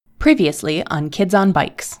Previously on Kids on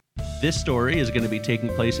Bikes. This story is going to be taking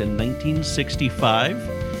place in 1965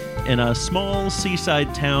 in a small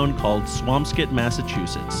seaside town called Swampscott,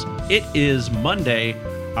 Massachusetts. It is Monday,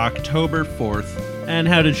 October 4th. And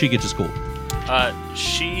how did she get to school?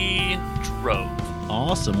 She drove.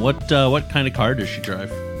 Awesome. What kind of car does she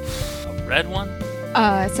drive? A red one?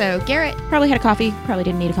 So Garrett probably had a coffee. Probably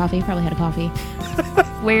didn't need a coffee. Probably had a coffee.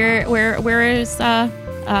 Where is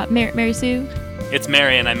Mary Sue? It's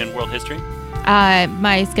Mary, and I'm in world history.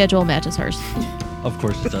 My schedule matches hers. Of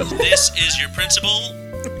course it does. This is your principal,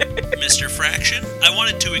 Mr. Fraction. I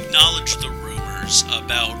wanted to acknowledge the rumors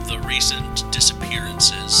about the recent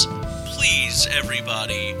disappearances. Please,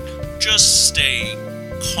 everybody, just stay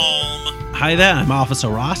calm. Hi there, I'm Officer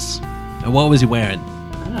Ross. And what was he wearing?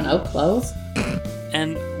 I don't know, clothes?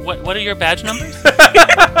 And what are your badge numbers?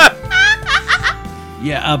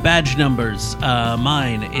 Yeah, badge numbers.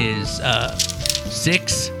 Mine is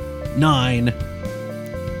 6, 9.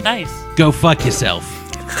 Nice. Go fuck yourself.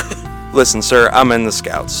 Listen, sir, I'm in the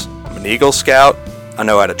Scouts. I'm an Eagle Scout. I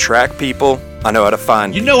know how to track people. I know how to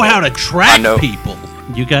find You people. know how to track I know. people.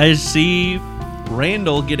 You guys see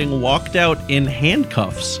Randall getting walked out in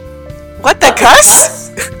handcuffs. What the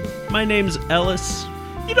cuss? My name's Ellis.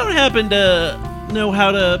 You don't happen to know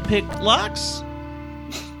how to pick locks?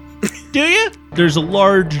 Do you? There's a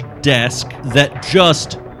large desk that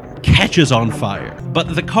just catches on fire.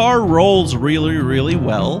 But the car rolls really, really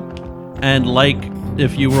well. And like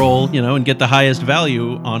if you roll, and get the highest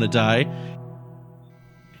value on a die,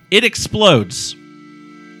 it explodes.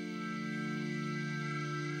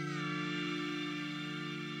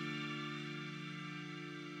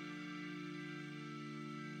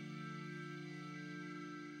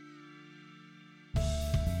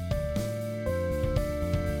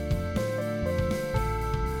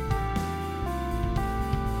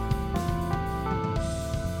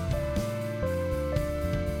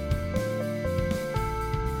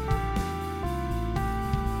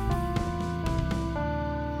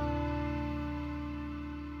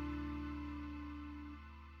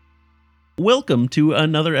 Welcome to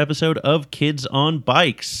another episode of Kids on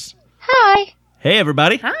Bikes. Hi. Hey,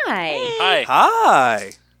 everybody. Hi.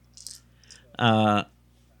 Hi. Hi.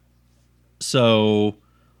 So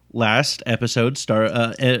last episode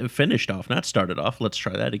finished off. Not started off. Let's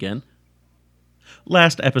try that again.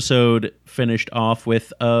 Last episode finished off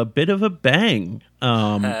with a bit of a bang.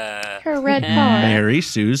 Her red car. Mary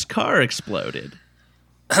Sue's car exploded.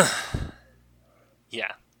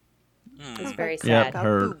 Yeah. It's very Yep, sad.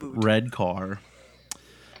 her red car.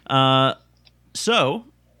 So,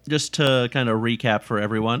 just to kind of recap for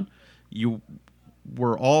everyone, you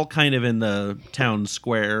were all kind of in the town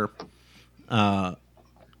square on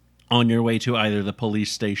your way to either the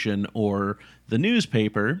police station or the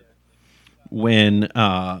newspaper when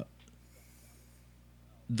you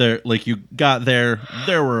got there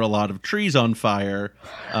were a lot of trees on fire.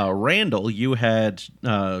 Randall, you had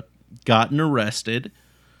gotten arrested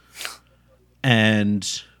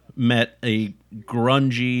and met a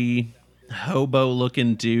grungy,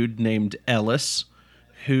 hobo-looking dude named Ellis,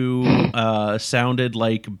 who sounded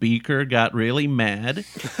like Beaker got really mad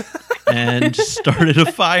and started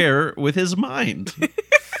a fire with his mind.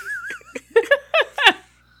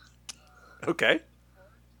 Okay.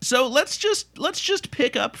 So let's just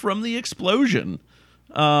pick up from the explosion.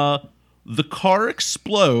 The car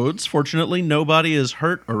explodes. Fortunately, nobody is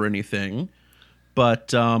hurt or anything.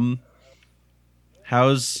 But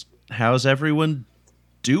how's everyone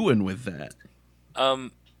doing with that?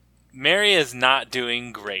 Mary is not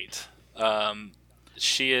doing great.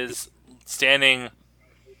 She is standing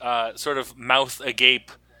sort of mouth agape,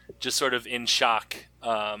 just sort of in shock.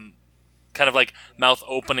 Kind of like mouth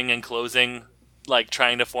opening and closing, like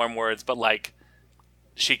trying to form words, but like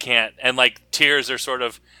she can't. And like tears are sort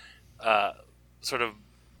of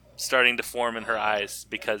starting to form in her eyes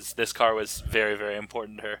because this car was very, very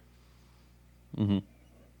important to her. Mm-hmm.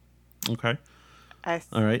 Okay.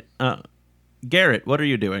 All right. Garrett, what are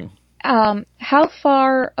you doing? How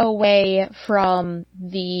far away from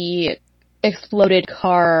the exploded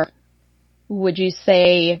car would you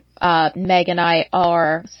say Meg and I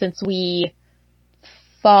are, since we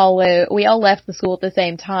all left the school at the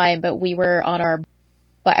same time, but we were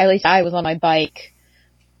but at least I was on my bike,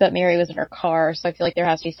 but Mary was in her car, so I feel like there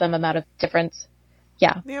has to be some amount of difference.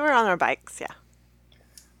 Yeah. We were on our bikes, yeah.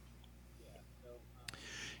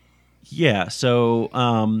 Yeah, so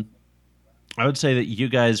I would say that you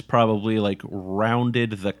guys probably like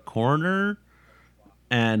rounded the corner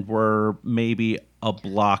and were maybe a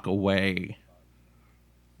block away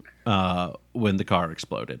when the car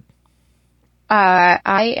exploded.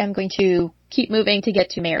 I am going to keep moving to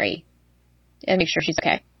get to Mary and make sure she's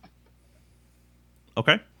okay.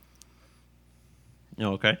 Okay.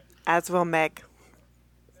 Okay. As will Meg.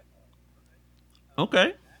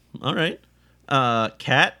 Okay. All right.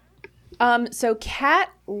 Kat? So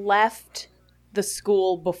Kat left the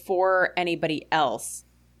school before anybody else.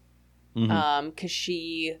 Because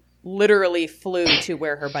she literally flew to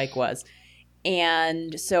where her bike was.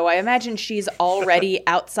 And so I imagine she's already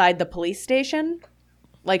outside the police station.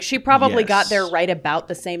 Like, she probably got there right about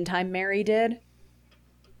the same time Mary did.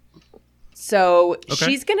 So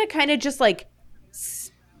she's going to kind of just, like,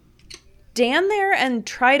 stand there and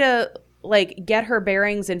try to, like, get her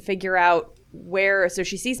bearings and figure out where. So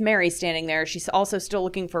she sees Mary standing there. She's also still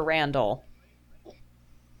looking for Randall.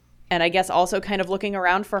 And I guess also kind of looking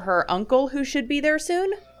around for her uncle, who should be there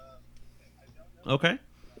soon. Okay.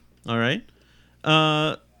 All right.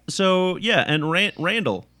 So, yeah, and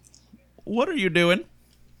Randall, what are you doing?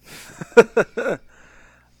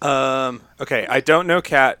 Okay, I don't know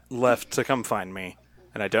Kat left to come find me,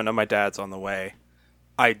 and I don't know my dad's on the way.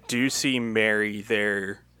 I do see Mary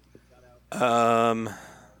there. How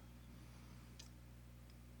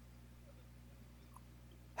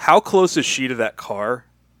close is she to that car?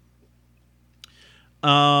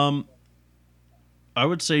 I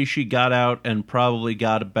would say she got out and probably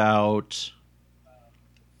got about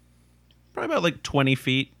like 20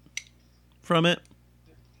 feet from it.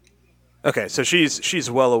 Okay, so she's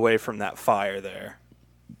well away from that fire there.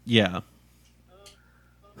 Yeah.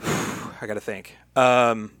 I gotta think.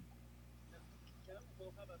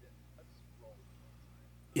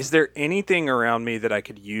 Is there anything around me that I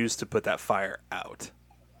could use to put that fire out?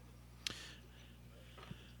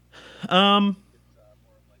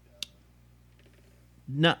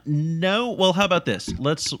 No. Well, how about this?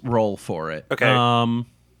 Let's roll for it. Okay.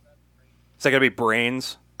 Is that gonna be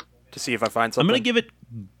brains to see if I find something? I'm gonna give it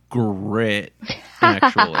grit.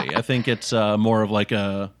 Actually, I think it's more of like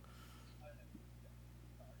a.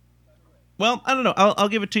 Well, I don't know. I'll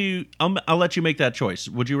give it to you. I'll let you make that choice.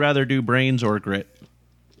 Would you rather do brains or grit?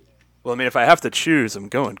 Well, I mean, if I have to choose, I'm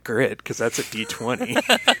going grit because that's a D20.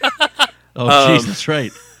 Oh, jeez, that's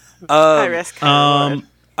right. High risk, high reward.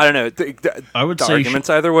 I don't know. I would the say arguments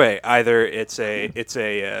either way. Either it's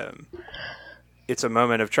a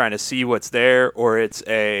moment of trying to see what's there, or it's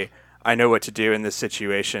a I know what to do in this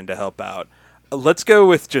situation to help out. Let's go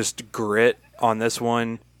with just grit on this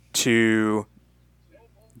one to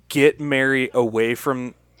get Mary away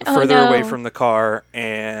from further away from the car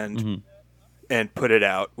and put it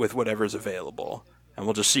out with whatever's available, and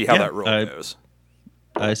we'll just see how that roll goes.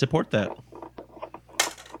 I support that.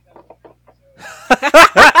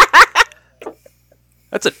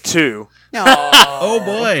 That's a 2. Oh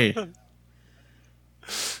boy.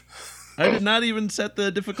 I did not even set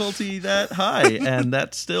the difficulty that high, and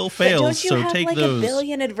that still fails. Don't you so have take like those. a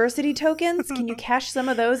billion adversity tokens? Can you cash some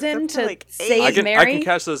of those in Up to, to like, 8. save I Mary? can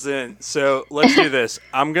cash those in. So let's do this.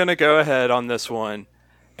 I'm gonna go ahead on this one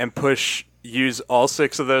and use all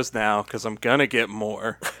 6 of those now because I'm gonna get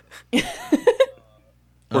more.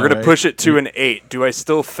 We're gonna push it to an 8. Do I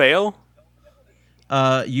still fail?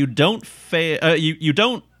 You don't fail.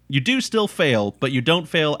 You do still fail, but you don't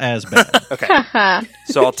fail as bad. Okay.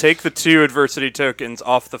 So I'll take the 2 adversity tokens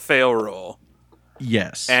off the fail roll,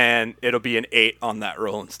 Yes. and it'll be an 8 on that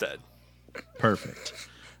roll instead. Perfect.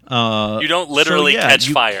 You don't literally catch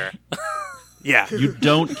fire. Yeah. You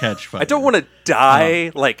don't catch fire. I don't want to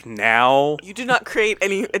die like now. You do not create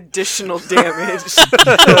any additional damage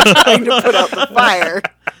trying to put out the fire.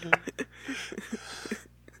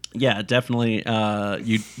 Yeah, definitely.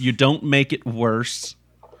 You don't make it worse,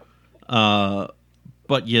 but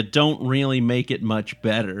you don't really make it much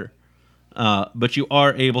better. But you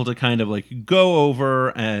are able to kind of like go over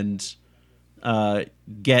and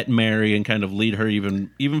get Mary and kind of lead her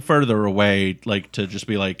even further away, like to just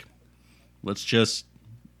be like, let's just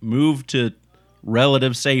move to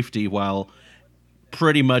relative safety while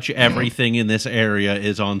pretty much everything in this area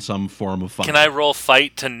is on some form of fire. Can I roll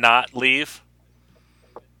fight to not leave?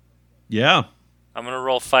 Yeah. I'm going to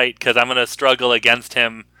roll fight because I'm going to struggle against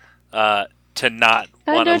him to not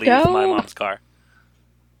want to leave my mom's car.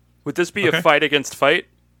 Would this be a fight against fight?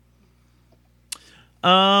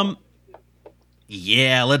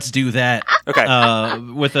 Yeah, let's do that. Okay.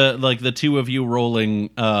 With the 2 of you rolling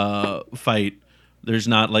fight, there's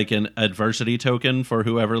not like an adversity token for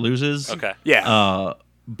whoever loses. Okay. Yeah.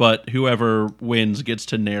 But whoever wins gets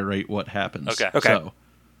to narrate what happens. Okay. So,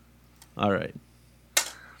 all right.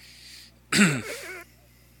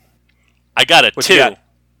 I got a What 2. you got?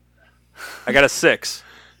 I got a 6.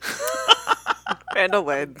 Randall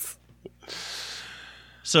wins.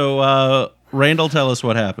 So Randall, tell us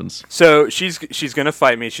what happens. So she's gonna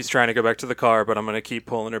fight me. She's trying to go back to the car, but I'm gonna keep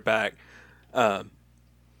pulling her back.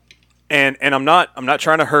 And I'm not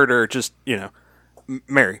trying to hurt her. Just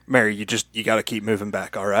Mary, you got to keep moving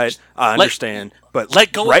back. All right, I understand, but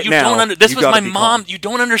let go. Right now, this was my mom. Calm. You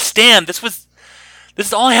don't understand. This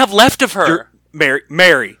is all I have left of her.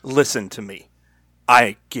 Mary, listen to me.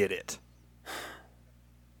 I get it.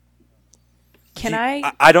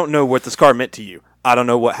 I don't know what the scar meant to you. I don't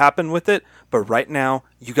know what happened with it, but right now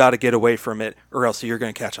you got to get away from it, or else you're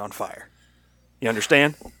going to catch on fire. You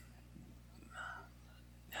understand?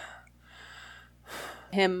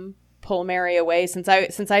 Him pull Mary away since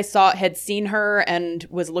I had seen her and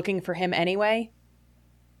was looking for him anyway.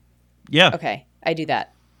 Yeah. Okay, I do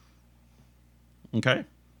that. Okay.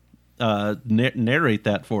 Narrate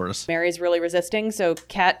that for us. Mary's really resisting, so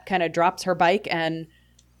Kat kind of drops her bike and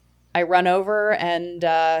I run over and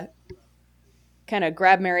kind of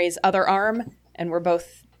grab Mary's other arm, and we're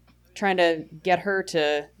both trying to get her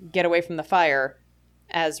to get away from the fire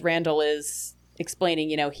as Randall is explaining,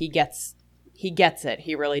 he gets it.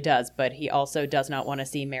 He really does, but he also does not want to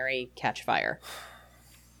see Mary catch fire.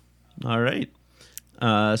 All right.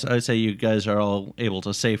 So I'd say you guys are all able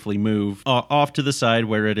to safely move off to the side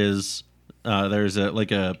where it is. There's it's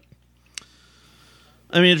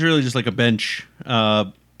really just like a bench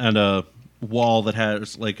and a wall that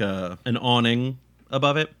has like an awning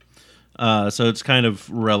above it. So it's kind of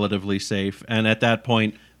relatively safe. And at that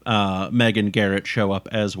point, Meg and Garrett show up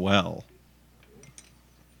as well.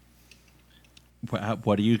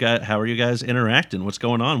 What do you guys? How are you guys interacting? What's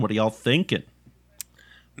going on? What are y'all thinking?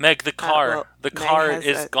 Meg, the car. The car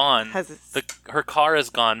is gone. Her car is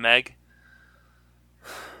gone, Meg.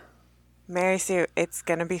 Mary Sue, it's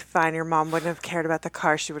gonna be fine. Your mom wouldn't have cared about the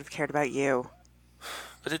car. She would have cared about you.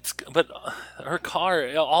 But her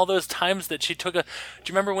car, all those times that she took do you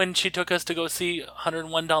remember when she took us to go see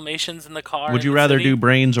 101 Dalmatians in the car? Would you rather do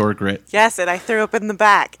brains or grit? Yes, and I threw up in the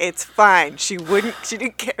back. It's fine. She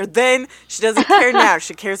didn't care then. She doesn't care now.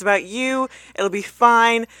 She cares about you. It'll be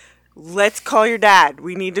fine. Let's call your dad.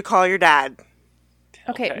 We need to call your dad.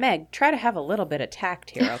 Okay, Meg, try to have a little bit of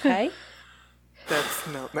tact here, okay? That's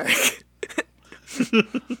not Meg.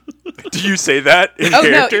 Do you say that in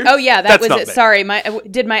character? No. Oh, yeah, That's was it. Meg. Sorry,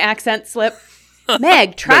 did my accent slip?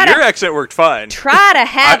 Meg, your accent worked fine. Try to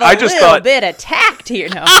have a little bit of tact here.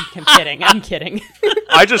 No, I'm kidding. I'm kidding.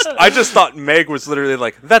 I just thought Meg was literally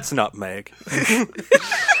like, that's not Meg.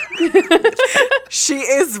 She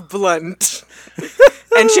is blunt.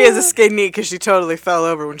 And she has a skin knee because she totally fell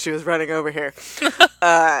over when she was running over here.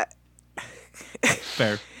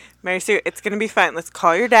 Fair. Mary Sue, it's going to be fine. Let's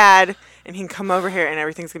call your dad, and he can come over here, and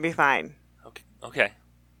everything's going to be fine. Okay.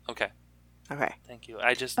 Thank you.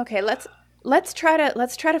 Okay, let's try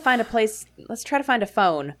to find a place. Let's try to find a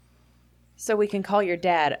phone so we can call your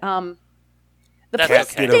dad. The police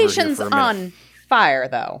station's on fire,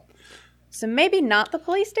 though. So maybe not the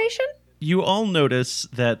police station? You all notice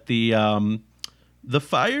that the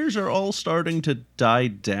fires are all starting to die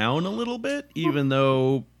down a little bit, even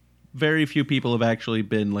though very few people have actually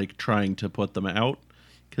been trying to put them out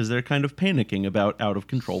because they're kind of panicking about out of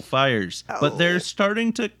control fires. Oh. But they're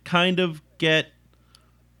starting to kind of get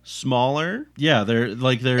smaller. Yeah, they're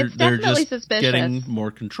just suspicious. Getting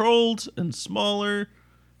more controlled and smaller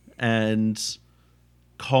and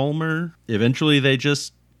calmer. Eventually they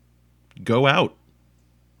just go out.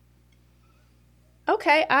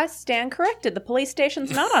 Okay, I stand corrected. The police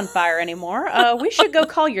station's not on fire anymore. We should go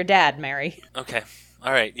call your dad, Mary. Okay.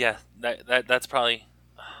 All right. Yeah. That's probably.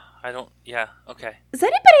 I don't. Yeah. Okay. Does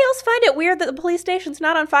anybody else find it weird that the police station's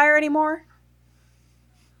not on fire anymore?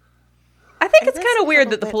 I think it's kind of weird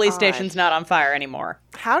that the police station's not on fire anymore.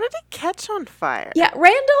 How did it catch on fire? Yeah,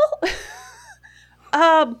 Randall.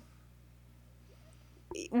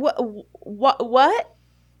 What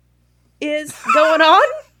is going on?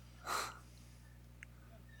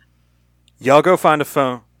 Y'all go find a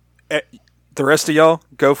phone. The rest of y'all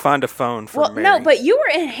go find a phone for Mary. No, but you were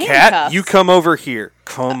in handcuffs. Kat, you come over here.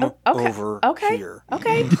 Over here.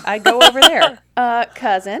 Okay, I go over there.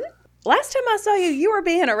 Cousin, last time I saw you, you were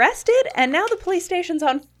being arrested, and now the police station's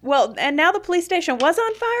on. Well, and now the police station was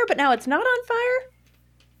on fire, but now it's not on fire.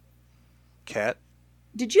 Kat,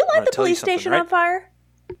 did you light the police station on fire?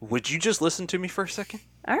 Would you just listen to me for a second?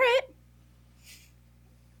 All right.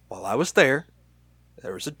 While I was there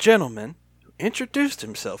was a gentleman who introduced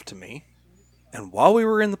himself to me, and while we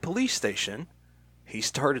were in the police station, he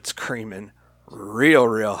started screaming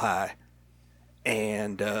real high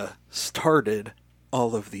and started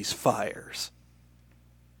all of these fires.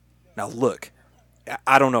 Now look,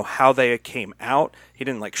 I don't know how they came out. He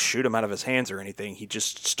didn't like shoot him out of his hands or anything. He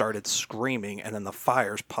just started screaming, and then the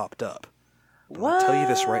fires popped up. But I'll tell you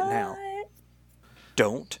this right now.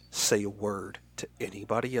 Don't say a word to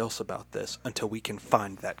anybody else about this until we can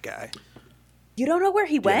find that guy. You don't know where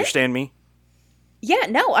he You went? understand me? Yeah,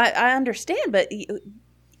 no, I understand, but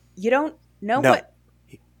you don't know No. what...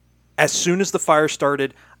 As soon as the fire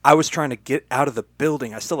started, I was trying to get out of the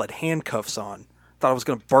building. I still had handcuffs on. Thought I was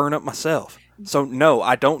going to burn up myself. So, no,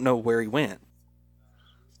 I don't know where he went.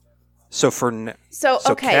 So,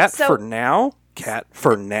 Kat, for now,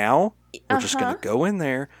 we're just going to go in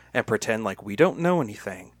there and pretend like we don't know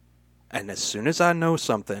anything. And as soon as I know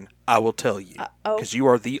something, I will tell you. Because you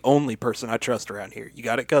are the only person I trust around here. You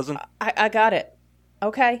got it, cousin? I got it.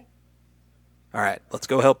 Okay. All right, let's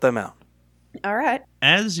go help them out. All right.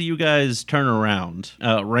 As you guys turn around,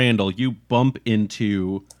 Randall, you bump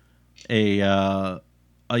into a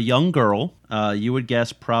young girl. You would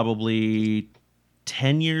guess probably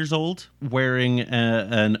 10 years old, wearing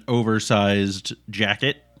an oversized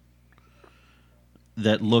jacket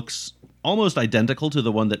that looks almost identical to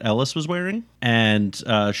the one that Ellis was wearing. And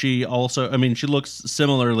she also, I mean, she looks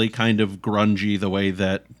similarly kind of grungy the way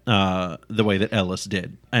that Ellis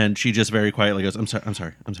did. And she just very quietly goes, I'm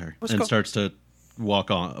sorry. And starts to walk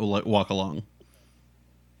along.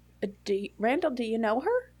 Randall, do you know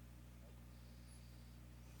her?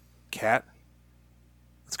 Kat,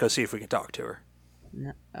 let's go see if we can talk to her.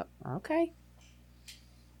 No. Oh, okay.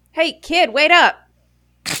 Hey, kid, wait up.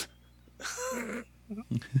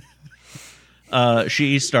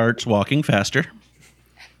 She starts walking faster.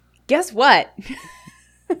 Guess what?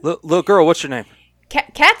 Little girl, what's your name?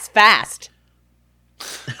 Cat's fast.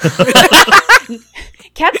 Cat's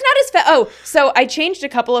not as fast. Oh, so I changed a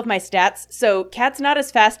couple of my stats. So Cat's not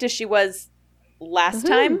as fast as she was last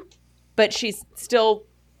time, but she's still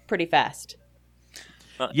pretty fast.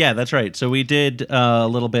 Yeah, that's right. So we did a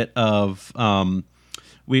little bit of...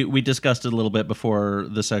 We discussed it a little bit before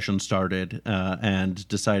the session started and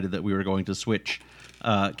decided that we were going to switch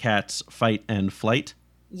Cat's fight and flight.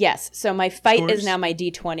 Yes, so my fight scores. is now my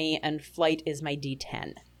D20 and flight is my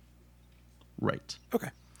D10. Right. Okay.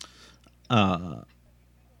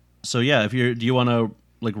 So yeah, do you want to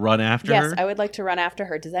like run after her? Yes, I would like to run after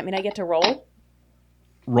her. Does that mean I get to roll?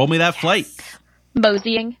 Roll me that flight.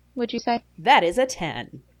 Moseying, would you say? That is a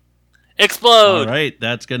 10. Explode! All right,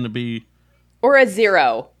 that's going to be... Or a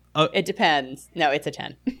 0. Oh. It depends. No, it's a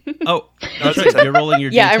 10. Oh, that's right. You're rolling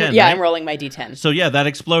your Yeah, D10, I'm right? rolling my D10. So yeah, that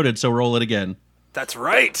exploded, so roll it again. That's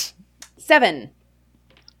right. 7.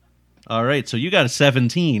 All right, so you got a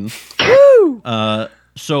 17. Woo!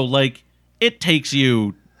 So like it takes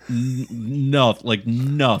you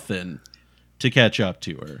nothing to catch up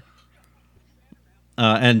to her.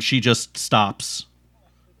 And she just stops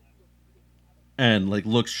and like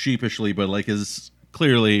looks sheepishly, but like is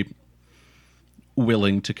clearly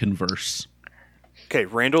willing to converse. Okay,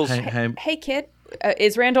 Randall's... Hey, kid.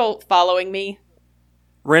 Is Randall following me?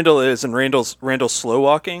 Randall is, and Randall's slow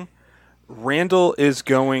walking. Randall is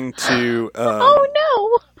going to... Oh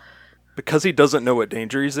no! because he doesn't know what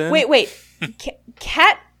danger he's in... Wait.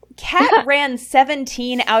 Cat ran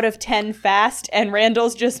 17 out of 10 fast, and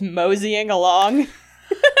Randall's just moseying along.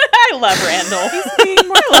 I love Randall.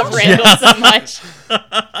 I love Randall so much.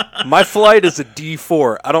 My flight is a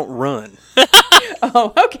D4. I don't run.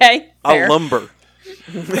 Oh, okay. Fair. I'll lumber.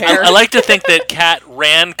 Fair. I like to think that Kat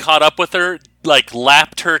ran, caught up with her, like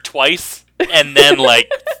lapped her twice, and then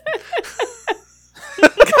like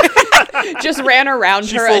just ran around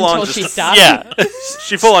She her full on until she just- stopped. yeah.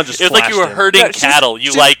 She full on just It's like you were flashed him. herding No, she's- cattle. You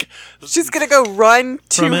she's- like She's gonna go run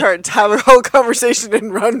to From it. her to have a whole conversation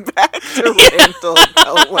and run back to Randall and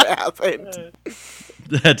tell him what happened.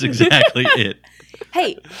 That's exactly it.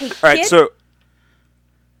 Hey, All right, kid, so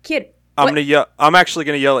kid. I'm what- gonna yell. I'm actually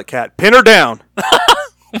gonna yell at Kat. Pin her down.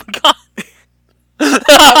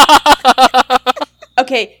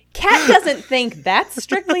 Okay, Kat doesn't think that's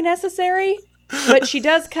strictly necessary, but she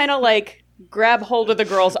does kind of like grab hold of the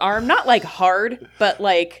girl's arm, not like hard, but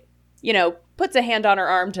like, you know, puts a hand on her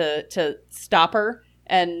arm to stop her.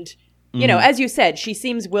 And, you know, as you said, she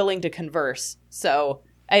seems willing to converse. So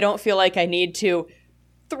I don't feel like I need to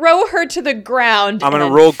throw her to the ground. I'm gonna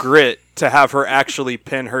and- roll grit to have her actually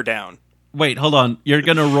pin her down. Wait, hold on. You're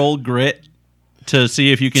gonna roll grit to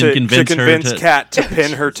see if you can To convince her convince to. Kat to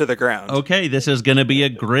pin her to the ground. Okay, this is gonna be a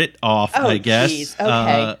grit off, Oh, I guess. jeez.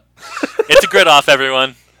 Okay. it's a grit off,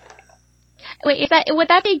 everyone. Wait, would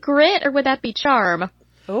that be grit or would that be charm?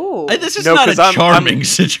 Ooh. This is No, not a 'cause I'm- charming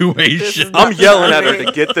situation. I'm yelling at her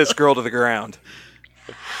to get this girl to the ground.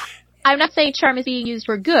 I'm not saying charm is being used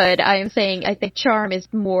for good. I am saying I think charm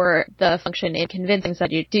is more the function in convincing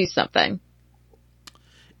somebody to do something.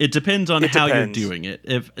 It depends on how depends. you're doing it.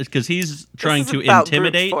 Because he's trying is to about brute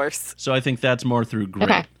intimidate, force. so I think that's more through grit.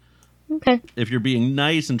 Okay. Okay. If you're being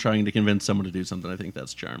nice and trying to convince someone to do something, I think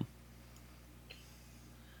that's charm.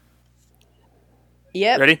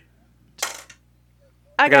 Yep. Ready?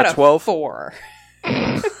 I got got a 12. 4.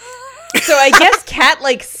 So I guess Kat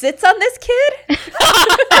like sits on this kid?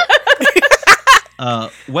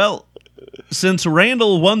 Well, since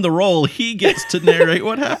Randall won the role, he gets to narrate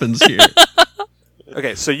what happens here.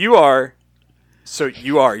 Okay, you're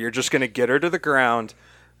just going to get her to the ground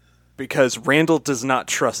because Randall does not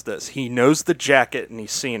trust this. He knows the jacket and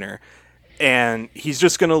he's seen her. And he's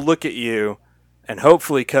just going to look at you and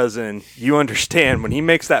hopefully, cousin, you understand when he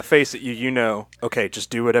makes that face at you, you know, okay, just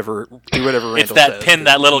do whatever Randall It's that says. pin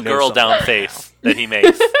that little He knows girl something. down face that he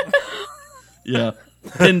makes. Yeah.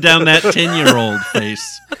 Pin down that 10-year-old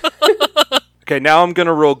face. Okay, now I'm going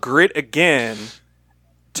to roll grit again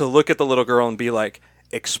to look at the little girl and be like,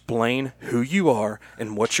 explain who you are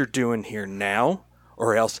and what you're doing here now,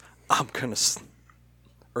 or else I'm going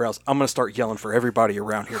to start yelling for everybody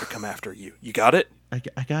around here to come after you. You got it?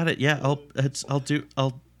 I got it. Yeah, I'll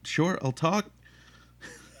talk.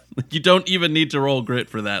 You don't even need to roll grit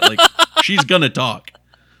for that. Like, she's gonna talk.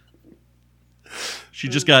 She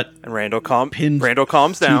just got And Randall pinned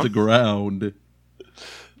calms to down. the ground.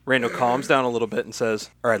 Randall calms down a little bit and says,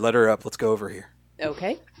 all right, let her up. Let's go over here.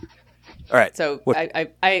 Okay. All right. So What-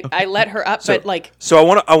 I let her up, So- but like So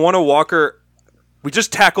I want to walk her. We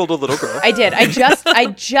just tackled a little girl. I did. I just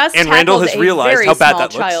And Randall tackled has a realized very how bad small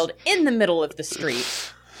that looks. child in the middle of the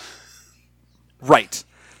street. Right.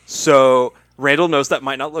 So Randall knows that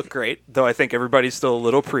might not look great, though I think everybody's still a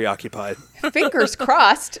little preoccupied. Fingers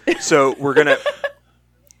crossed. So we're going to...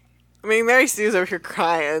 I mean, Mary Sue's over here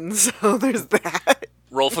crying, so there's that.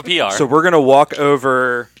 Roll for PR. So we're going to walk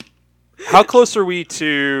over... How close are we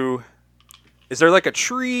to... Is there like a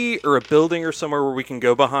tree or a building or somewhere where we can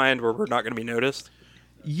go behind where we're not going to be noticed?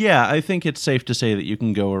 Yeah, I think it's safe to say that you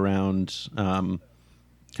can go around, kind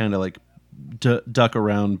of like duck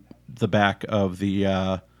around the back of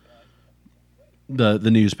the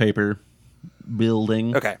newspaper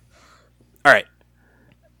building. Okay. All right.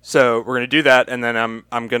 So we're gonna do that, and then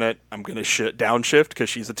I'm gonna downshift because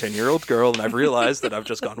she's a 10-year-old girl, and I've realized that I've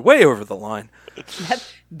just gone way over the line.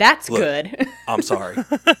 That's Look. good. I'm sorry.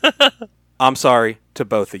 I'm sorry to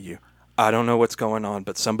both of you. I don't know what's going on,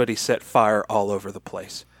 but somebody set fire all over the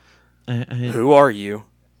place. Who are you,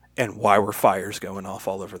 and why were fires going off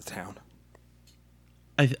all over the town?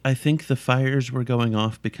 I think the fires were going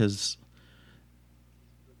off because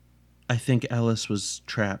I think Ellis was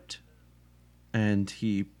trapped, and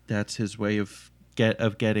that's his way of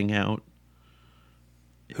getting out.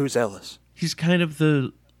 Who's Ellis? He's kind of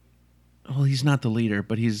he's not the leader,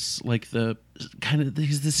 but he's like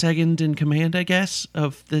he's the second in command, I guess,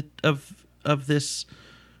 of this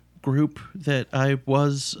group that I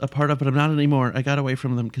was a part of, but I'm not anymore. I got away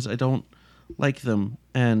from them because I don't like them,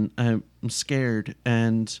 and I'm scared,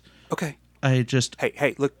 and Okay. I just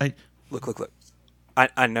Hey, look. I- Look.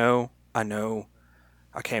 I know.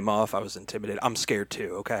 I came off. I was intimidated. I'm scared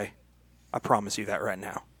too, okay? I promise you that right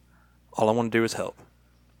now. All I want to do is help.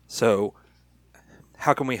 So,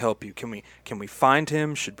 how can we help you? Can we find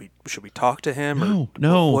him? Should we talk to him?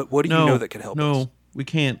 No. What do you know that could help us? No, we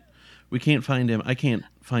can't find him. I can't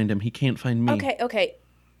find him. He can't find me. Okay.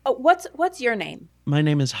 Oh, what's your name? My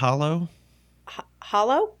name is Hollow.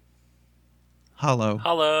 Hollow? Hollow.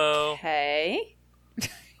 Hello. Okay.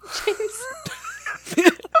 James. Did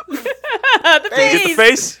you get the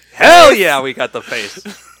face? Hell yeah, we got the face.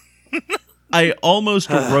 I almost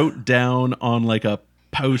wrote down on like a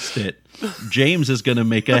post-it, James is going to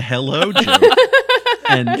make a hello joke.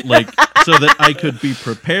 And like, so that I could be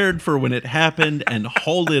prepared for when it happened and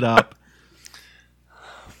hold it up.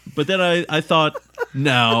 But then I thought,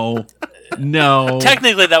 no.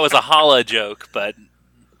 Technically, that was a holla joke, but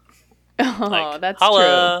Oh, like, that's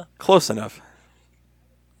holla. Close enough.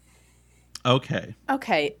 Okay.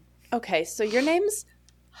 true. Okay, so your name's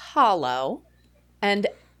Hollow, and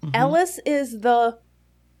Ellis is the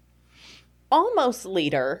almost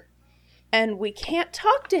leader, and we can't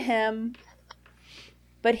talk to him,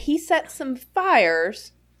 but he set some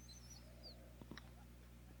fires.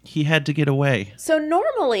 He had to get away. So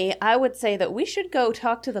normally I would say that we should go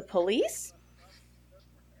talk to the police.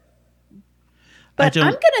 But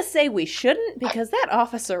I'm going to say we shouldn't because that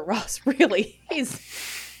Officer Ross really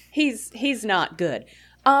he's not good.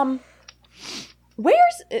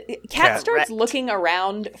 Where's Kat Cat. starts looking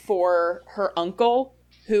around for her uncle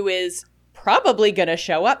who is probably gonna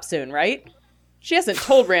show up soon, right? She hasn't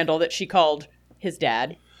told Randall that she called his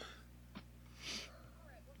dad.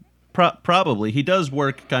 Probably. He does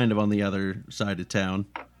work kind of on the other side of town.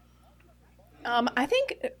 I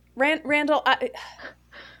think Randall.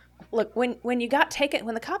 Look, when you got taken,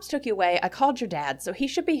 when the cops took you away, I called your dad, so he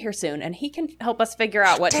should be here soon, and he can help us figure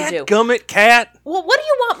out what to do. Dadgummit, Cat. Well, what do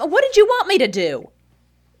you want? What did you want me to do?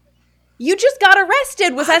 You just got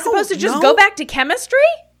arrested. Was I supposed to just go back to chemistry?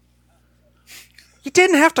 You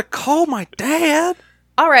didn't have to call my dad.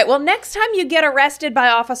 All right, well, next time you get arrested by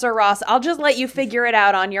Officer Ross, I'll just let you figure it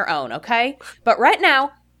out on your own, okay? But right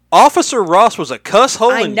now... Officer Ross was a cuss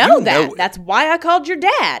hole, I and know you that. know it. That's why I called your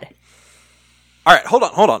dad. All right, hold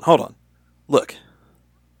on. Look.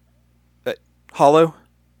 Hollow,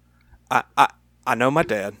 I know my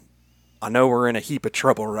dad. I know we're in a heap of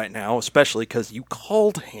trouble right now, especially because you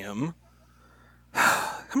called him.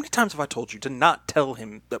 How many times have I told you to not tell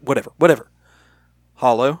him that? Whatever.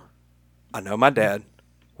 Hollow, I know my dad.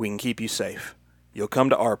 We can keep you safe. You'll come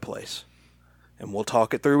to our place, and we'll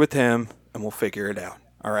talk it through with him, and we'll figure it out.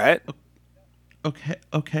 All right? Okay.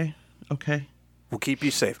 We'll keep you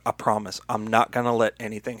safe. I promise. I'm not going to let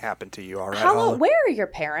anything happen to you, all right, Hollow, Hollow? where are your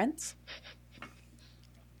parents?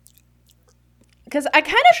 Because I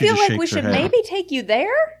kind of She feel just like we shakes her should head. maybe take you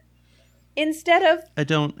there instead of... I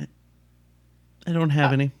don't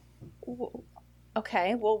have any.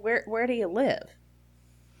 Okay, well, where do you live?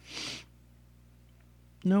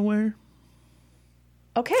 Nowhere.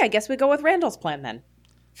 Okay, I guess we go with Randall's plan then.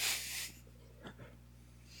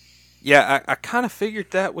 Yeah, I kind of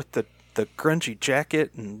figured that with the grungy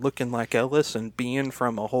jacket and looking like Ellis and being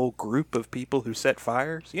from a whole group of people who set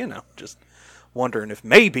fires. You know, just wondering if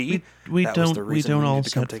maybe We that was don't the reason all needed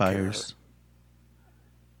to come set take care of her. fires.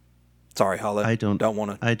 Sorry, Hollow. I don't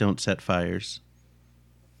want to. I don't set fires.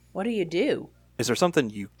 What do you do? Is there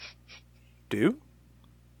something you do?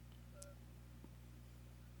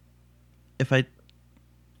 If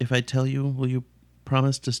I tell you, will you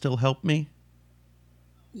promise to still help me?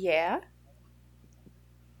 Yeah?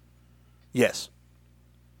 Yes.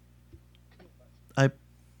 I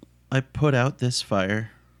put out this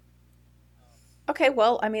fire. Okay,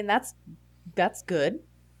 well, I mean, that's good.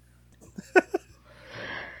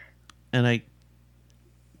 And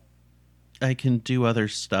I can do other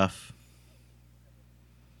stuff.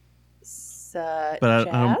 But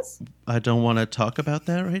Jazz? I don't want to talk about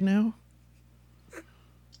that right now.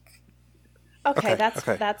 Okay, Okay, that's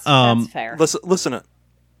okay. that's fair. Listen.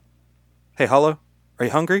 Hey, Hollow, are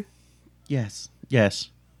you hungry? Yes. Let's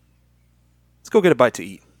go get a bite to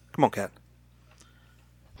eat. Come on, Cat.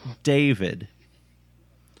 David.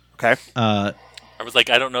 Okay. I was like,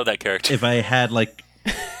 I don't know that character. If I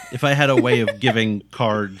had a way of giving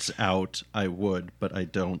cards out, I would, but I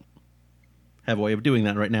don't have a way of doing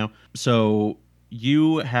that right now. So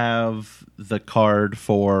you have the card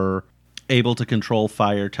for able to control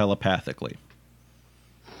fire telepathically.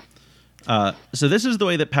 So this is the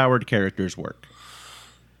way that powered characters work.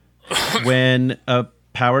 When a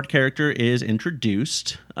powered character is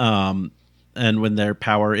introduced, and when their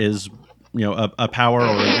power is, a power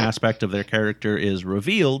or an aspect of their character is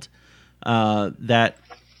revealed, that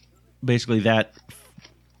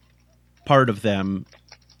part of them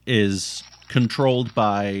is controlled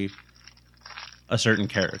by a certain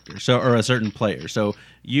character, or a certain player. So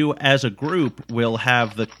you, as a group, will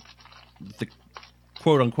have the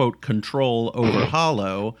quote unquote control over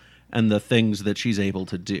Hollow and the things that she's able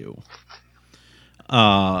to do.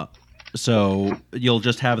 So you'll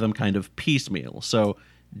just have them kind of piecemeal. So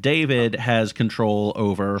David has control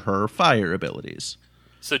over her fire abilities.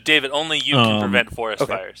 So, David, only you can prevent forest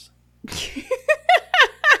fires.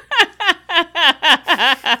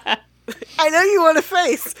 I know you want a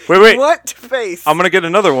face. Wait. What face? I'm going to get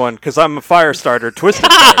another one because I'm a fire starter,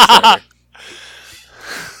 twisted fire starter.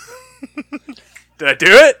 Did I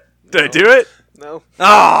do it? No.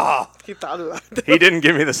 Ah! He thought about it. He didn't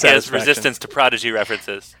give me the He has satisfaction. resistance to Prodigy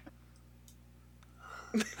references.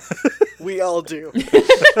 We all do.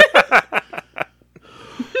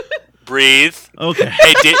 Breathe. Okay.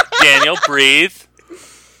 Hey, Daniel, breathe.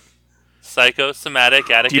 Psychosomatic,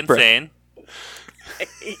 attic, Deep breath. insane.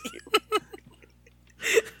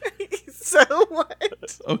 So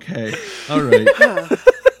what? Okay. All right.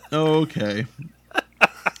 Okay.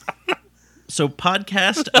 So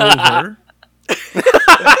podcast over.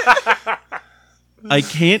 I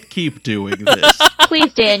can't keep doing this.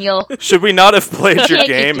 Please, Daniel. Should we not have played your Can't keep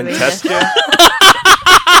game and doing test you?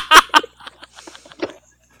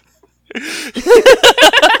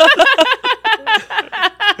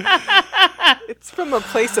 It's from a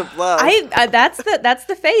place of love. That's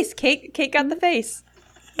the face. Kate got the face.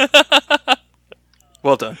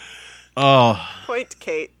 Well done. Oh, Point,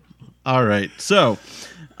 Kate. all right. So,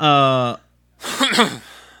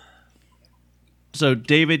 so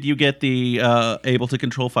David, you get the able to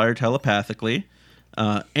control fire telepathically.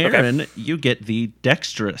 Aaron, you get the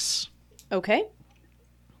dexterous. Okay.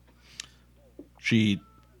 She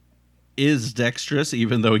is dexterous,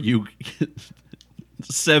 even though you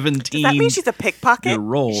 17. Does that mean she's a pickpocket? Your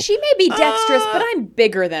roll. She may be dexterous, but I'm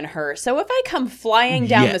bigger than her. So if I come flying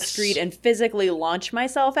down the Yes. street and physically launch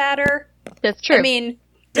myself at her, That's true. I mean,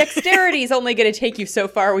 dexterity is only going to take you so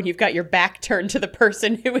far when you've got your back turned to the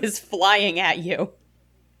person who is flying at you.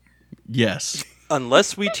 Yes.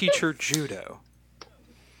 Unless we teach her judo.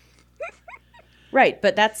 Right,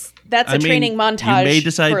 but that's I a mean, training you may montage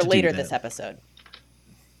decide for to do later that. this episode.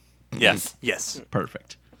 Yes. Yes.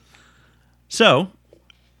 Perfect. So,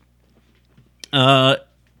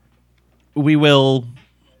 we will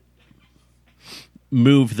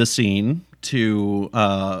move the scene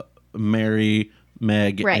to Mary,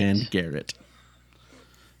 Meg, Right. and Garrett.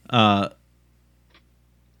 So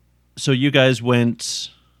you guys went.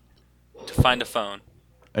 To find a phone.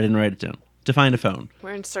 I didn't write it down. To find a phone.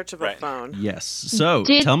 We're in search of a Right. phone. Yes. So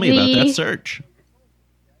Did tell me about that the- search.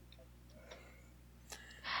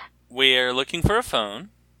 We're looking for a phone.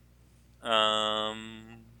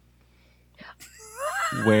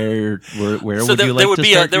 Where So would there, you like there would to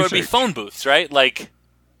be start there your would be search? phone booths, right? Like,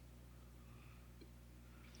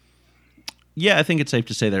 Yeah, I think it's safe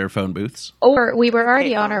to say there are phone booths. Or we were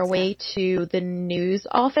already on our payphones, way to the news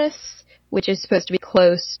office, which is supposed to be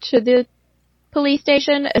close to the police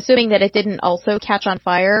station. Assuming that it didn't also catch on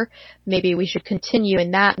fire, maybe we should continue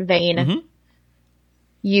in that vein. Mhm.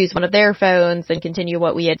 Use one of their phones and continue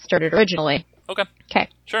what we had started originally. okay, Okay.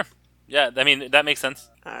 sure. Yeah, I mean that makes sense.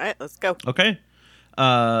 All right, let's go. Okay.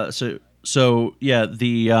 So yeah,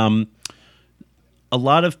 the a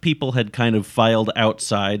lot of people had kind of filed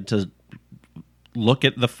outside to look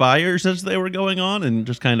at the fires as they were going on and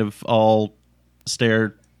just kind of all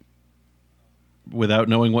stare without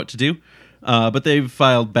knowing what to do. But they've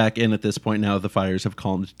filed back in at this point now. The fires have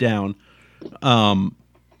calmed down.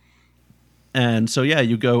 And so, yeah,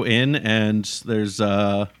 you go in and there's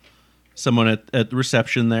someone at the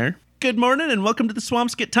reception there. Good morning and welcome to the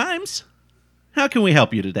Swampskit Times. How can we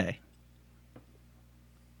help you today?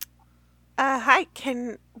 Hi,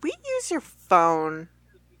 can we use your phone?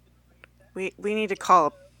 We need to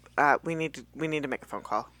call. We need to make a phone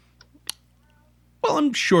call. Well,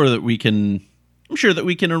 I'm sure that we can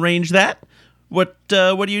arrange that. What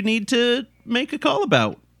do you need to make a call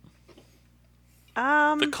about?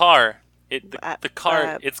 The car, the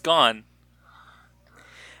car, it's gone.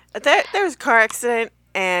 There was a car accident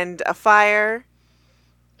and a fire,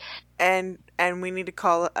 and we need to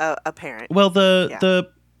call a parent. Well, the Yeah.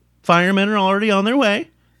 firemen are already on their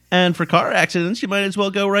way. And for car accidents, you might as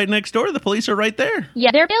well go right next door. The police are right there.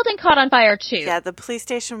 Yeah, their building caught on fire too. Yeah, the police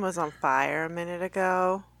station was on fire a minute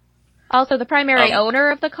ago. Also, the primary owner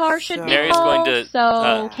of the car should so- be Mary's called, going to,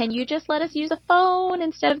 so can you just let us use a phone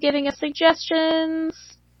instead of giving us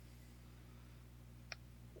suggestions?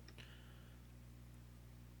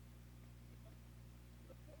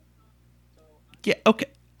 Yeah, okay.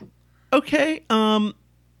 Okay,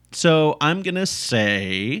 so I'm going to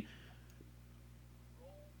say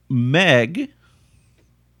Meg,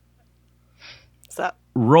 What's up?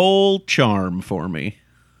 roll charm for me.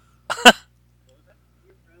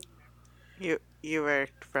 You were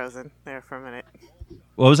frozen there for a minute.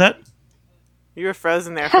 What was that? You were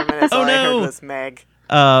frozen there for a minute. So Oh, all I no. heard was Meg.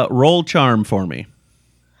 Roll charm for me.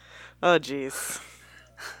 Oh, jeez.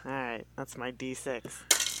 All right, that's my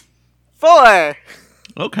D6. 4.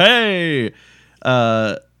 Okay.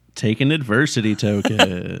 Take an adversity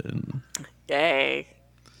token. Yay.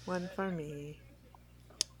 1 for me.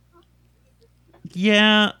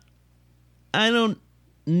 Yeah, I don't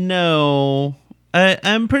know.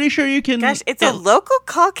 I'm pretty sure you can. Gosh, it's a local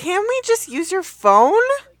call. Can we just use your phone?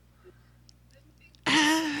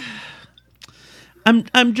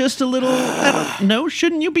 I'm just a little. I don't know.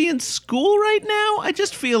 Shouldn't you be in school right now? I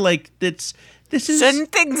just feel like this is.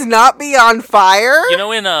 Shouldn't things not be on fire? You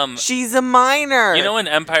know in She's a minor. You know in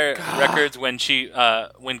Empire Records when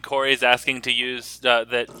when Corey's asking to use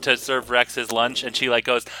to serve Rex his lunch and she like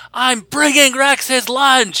goes, "I'm bringing Rex his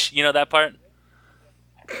lunch." You know that part?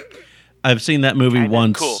 I've seen that movie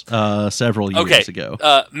once, Cool. several years Okay. ago.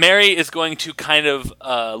 Mary is going to kind of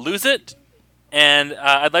lose it, and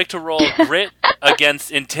I'd like to roll grit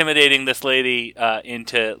against intimidating this lady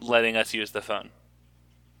into letting us use the phone.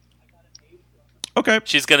 Okay.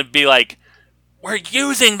 She's going to be like, "We're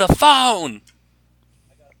using the phone."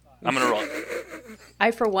 I'm going to roll it. I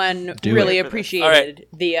for one, Do really it. appreciated All right.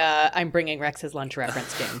 the I'm bringing Rex's lunch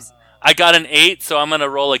reference games. I got an 8, so I'm going to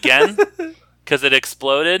roll again because it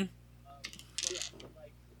exploded.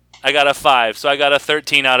 I got a 5, so I got a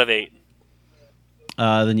 13 out of 8.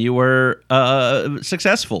 Then you were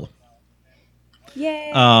successful.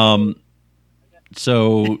 Yay!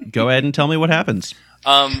 So go ahead and tell me what happens.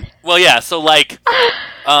 Well, yeah, so, like,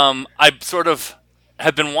 I sort of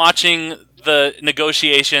have been watching the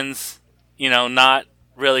negotiations, not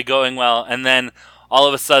really going well, and then all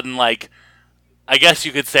of a sudden, like, I guess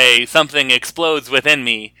you could say something explodes within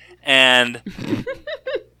me, and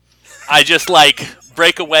I just, like,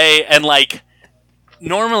 break away, and, like,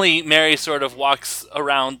 normally Mary sort of walks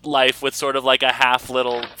around life with sort of, like, a half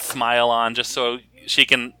little smile on, just so she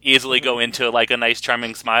can easily go into, like, a nice,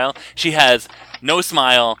 charming smile. She has no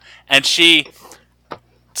smile, and she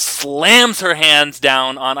slams her hands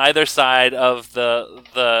down on either side of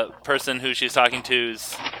the person who she's talking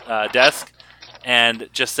to's desk, and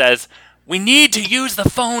just says, "We need to use the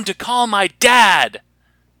phone to call my dad."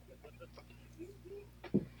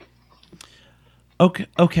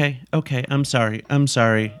 Okay. I'm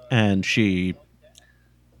sorry. And she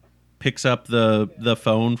picks up the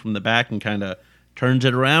phone from the back and kind of turns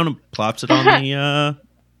it around and plops it on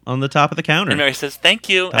the top of the counter. And Mary says, "Thank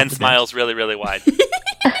you," Top and of the smiles really, really wide.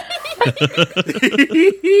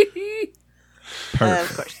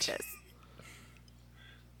 Perfect. Of course it is.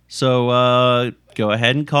 So go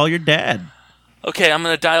ahead and call your dad. Okay, I'm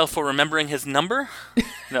gonna dial for remembering his number.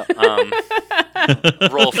 No,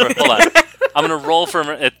 roll for. Hold on. I'm gonna roll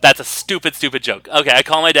for. That's a stupid joke. Okay, I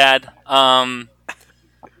call my dad.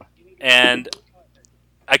 And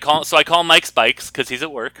I call Mike's Bikes because he's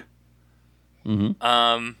at work.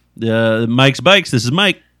 Mm-hmm. Mike's Bikes. This is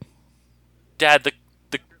Mike. Dad,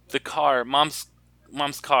 the car, mom's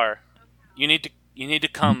car. You need to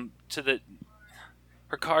come to the.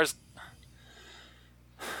 Her car's.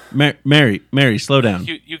 Mary, slow down.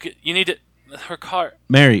 You need to. Her car.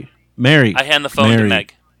 Mary. I hand the phone to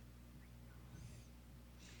Meg.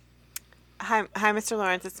 Hi, Mr.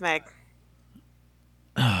 Lawrence. It's Meg.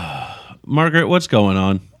 Margaret, what's going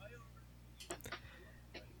on?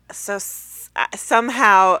 So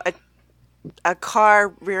somehow a car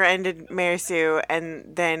rear-ended Mary Sue,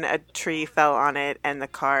 and then a tree fell on it, and the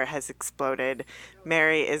car has exploded.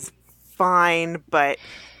 Mary is fine, but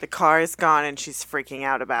the car is gone, and she's freaking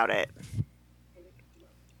out about it.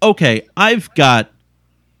 Okay, I've got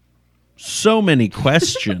so many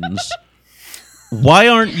questions. Why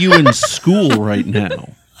aren't you in school right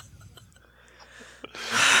now?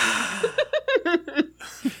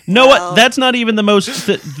 No, what? That's not even the most.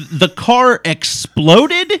 The car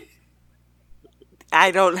exploded?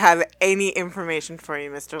 I don't have any information for you,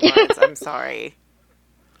 Mr. Lawrence. I'm sorry.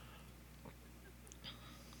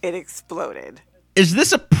 It exploded. Is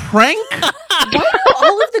this a prank? Why do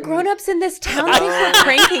all of the grown-ups in this town think we're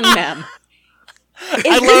pranking them? Is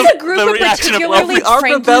I this love a group the of reaction of all particularly We are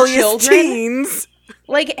cranky rebellious children? teens.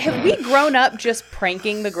 Like, have we grown up just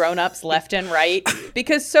pranking the grown-ups left and right?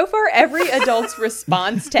 Because so far, every adult's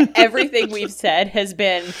response to everything we've said has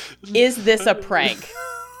been, "Is this a prank?"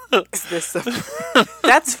 Is this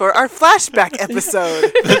That's for our flashback episode.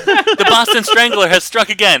 The Boston Strangler has struck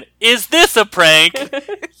again. Is this a prank?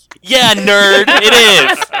 Yeah, nerd, it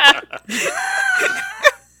is.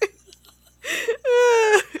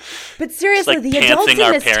 But seriously, like the adults in pantsing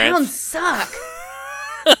our this town parents. suck.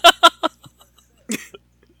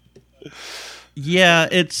 Yeah,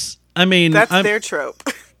 it's. I mean, That's their trope.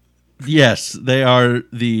 Yes, they are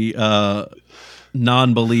the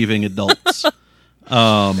non-believing adults.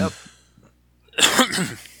 Yep.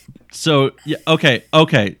 So yeah,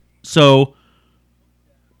 okay. So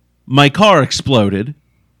my car exploded.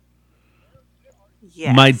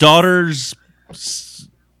 Yes. My daughter's.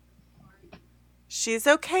 She's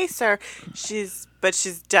okay, sir. She's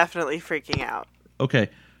definitely freaking out. Okay,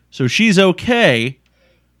 so she's okay,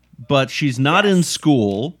 but she's not in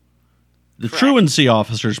school. The Correct. truancy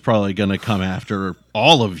officer's probably going to come after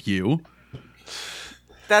all of you.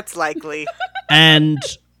 That's likely. And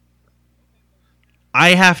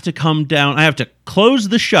I have to come down. I have to close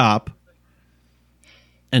the shop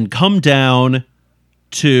and come down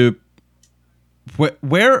to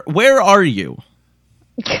where are you?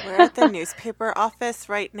 We're at the newspaper office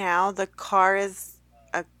right now. The car is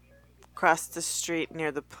across the street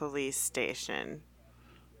near the police station.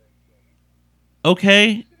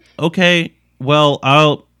 Okay. Well,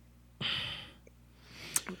 I'll.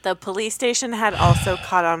 The police station had also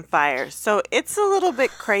caught on fire, so it's a little bit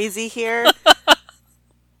crazy here.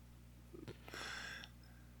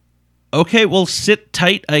 Okay, well, sit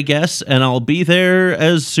tight, I guess, and I'll be there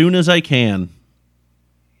as soon as I can.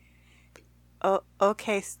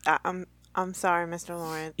 Okay, I'm sorry, Mr.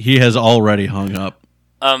 Lawrence. He has already hung up.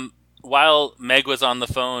 While Meg was on the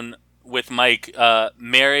phone with Mike,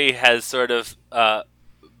 Mary has sort of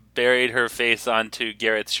buried her face onto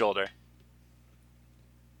Garrett's shoulder.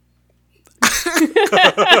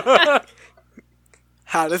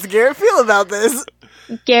 How does Garrett feel about this?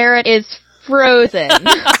 Garrett is frozen.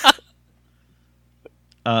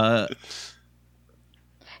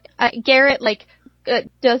 Garrett,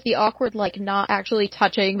 does the awkward, not actually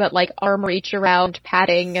touching, but, arm reach around,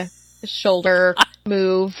 patting, shoulder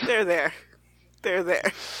move. They're there. They're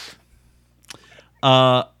there.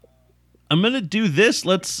 I'm gonna do this.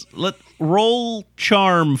 Let roll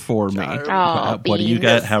charm for me. Charm. What do you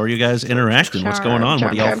guys? How are you guys interacting? What's going on?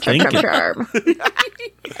 What are y'all thinking? Charm.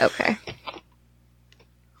 Okay.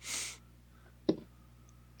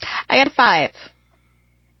 I got a 5.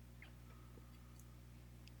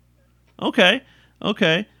 Okay.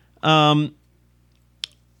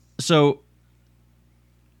 So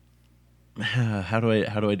how do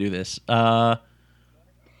I do this? Go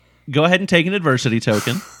ahead and take an adversity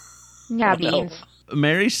token. Yeah, beans.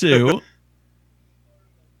 Mary Sue,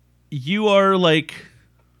 you are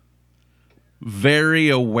very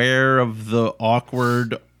aware of the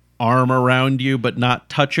awkward arm around you, but not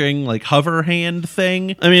touching, hover hand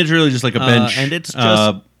thing. I mean, it's really just like a bench, and it's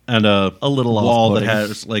just and a little wall that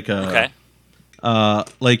has a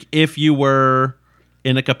if you were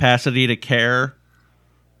in a capacity to care,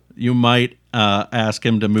 you might ask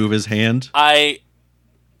him to move his hand.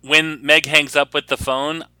 When Meg hangs up with the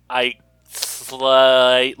phone, I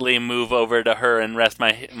slightly move over to her and rest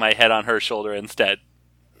my head on her shoulder instead.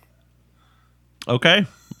 Okay.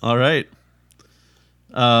 All right.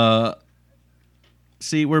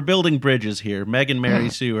 See, we're building bridges here. Meg and Mary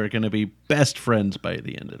Sue are going to be best friends by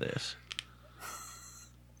the end of this.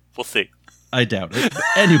 We'll see. I doubt it. But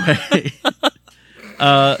anyway.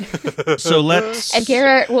 So let's... And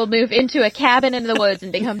Garrett will move into a cabin in the woods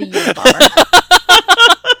and become the Unabomber.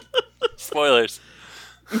 Spoilers.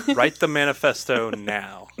 Write the manifesto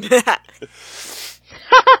now.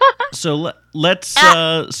 So let's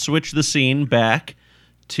switch the scene back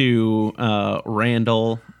to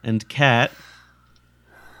Randall and Kat,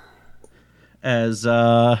 as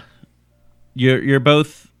you're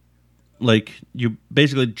both you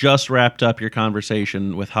basically just wrapped up your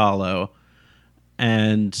conversation with Hollow,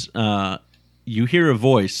 and you hear a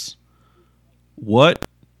voice. What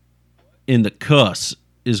in the cuss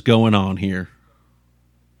is going on here?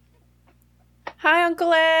 Hi,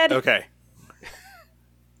 Uncle Ed. Okay.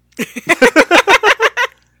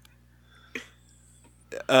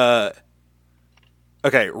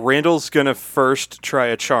 Okay, Randall's gonna first try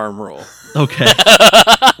a charm roll Okay.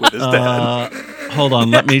 with his dad. Hold on.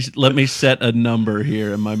 Let me set a number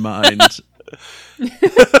here in my mind.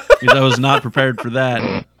 Because I was not prepared for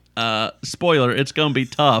that. Spoiler, it's gonna be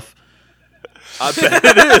tough. I bet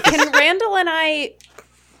it is. Can Randall and I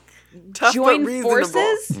Tough join but reasonable.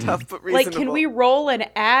 forces? Tough but reasonable. Can we roll and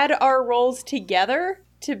add our rolls together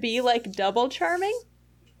to be double charming?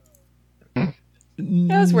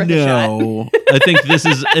 That was worth a shot. I think this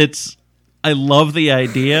is I love the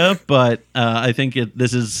idea, but I think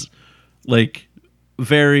this is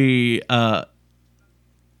very a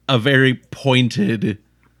very pointed.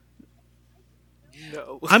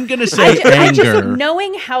 No. I'm gonna say I anger. just,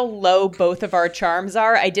 knowing how low both of our charms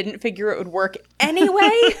are, I didn't figure it would work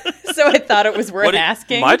anyway. So I thought it was worth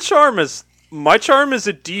asking. My charm is a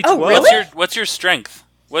D12. Oh, really? What's your strength?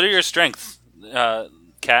 What are your strengths,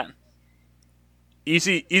 Kat?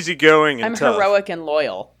 Easy going and I'm tough. heroic and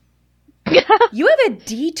loyal. You have a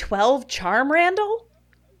D12 charm, Randall?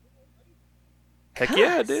 Heck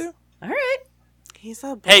yeah, I do. All right. He's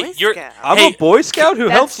a Boy Hey, you're- Scout. I'm Hey, a Boy Scout who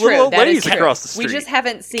That's helps true. little old That is ladies true. across the street. We just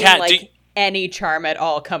haven't seen Kat, any charm at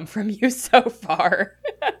all come from you so far.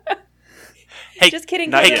 Hey, Just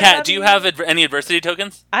kidding. Hey, Kat. Kat, do you have any adversity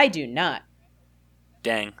tokens? I do not.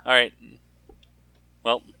 Dang. All right.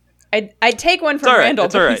 Well, I'd take one from all right, Randall,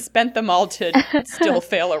 it's but all he right. spent them all to still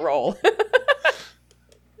fail a roll.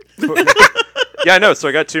 Yeah, I know. So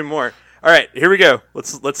I got 2 more. All right, here we go.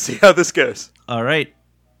 Let's see how this goes. All right.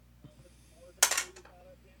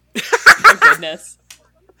 My goodness.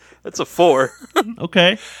 That's a 4.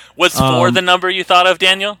 Okay. was 4 the number you thought of,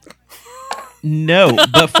 Daniel? No,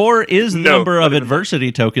 but 4 is the No, number of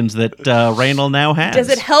adversity tokens that Randall now has. Does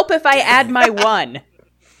it help if I add my 1?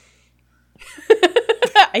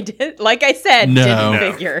 I did, like I said, No.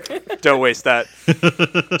 didn't figure. Don't waste that.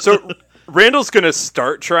 So Randall's gonna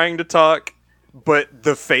start trying to talk, but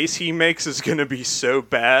the face he makes is gonna be so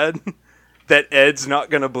bad that Ed's not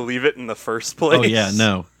gonna believe it in the first place. Oh yeah,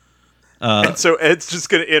 no. And so Ed's just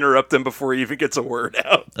going to interrupt him before he even gets a word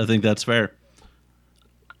out. I think that's fair.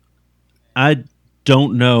 I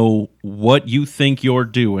don't know what you think you're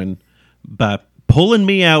doing by pulling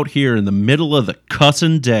me out here in the middle of the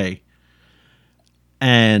cussing day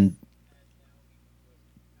and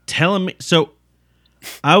telling me. So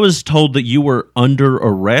I was told that you were under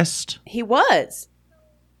arrest, He was.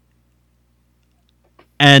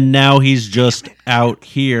 and now he's just out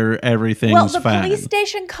here. Everything's Well, the fine. police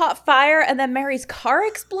station caught fire and then Mary's car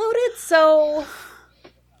exploded, so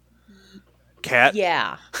Cat.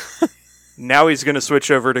 yeah. Now he's going to switch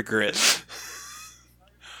over to Grit.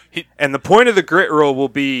 And the point of the Grit roll will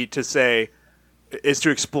be to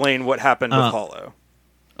explain what happened with Hollow.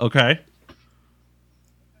 Okay.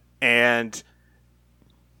 And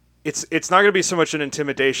it's not going to be so much an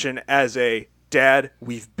intimidation as a, Dad,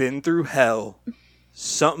 we've been through hell.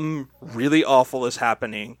 Something really awful is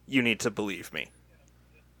happening. You need to believe me.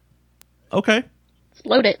 Okay. Let's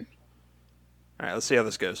load it. All right, let's see how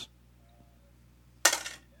this goes.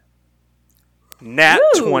 Nat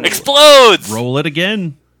Woo! 20. Explodes! Roll it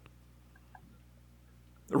again.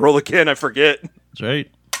 Roll again, I forget. That's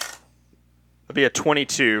right. That'd be a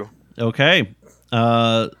 22. Okay.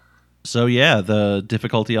 So yeah, the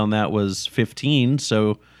difficulty on that was 15.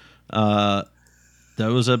 So that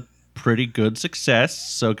was a pretty good success.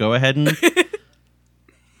 So go ahead and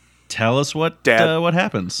tell us what Dad. what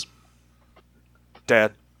happens.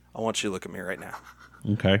 Dad, I want you to look at me right now.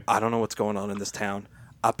 Okay. I don't know what's going on in this town.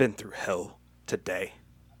 I've been through hell today.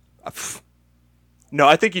 No,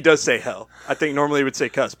 I think he does say hell. I think normally he would say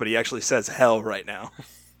cuss, but he actually says hell right now.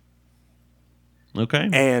 Okay.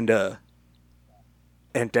 And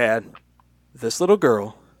Dad, this little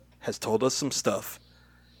girl has told us some stuff,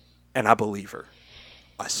 and I believe her.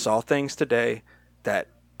 I saw things today that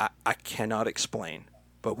I cannot explain,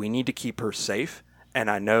 but we need to keep her safe, and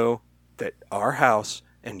I know that our house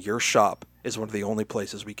and your shop is one of the only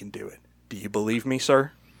places we can do it. Do you believe me,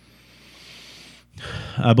 sir?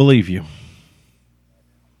 I believe you.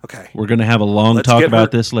 Okay, We're going to have a long Let's talk get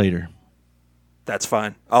about her- this later. that's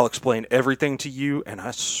fine. I'll explain everything to you, and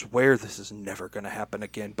I swear this is never going to happen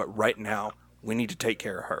again, but right now, we need to take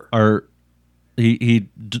care of her. He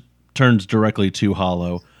turns directly to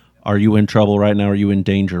Hollow. Are you in trouble right now? Are you in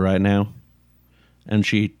danger right now? And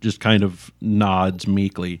she just kind of nods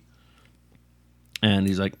meekly. And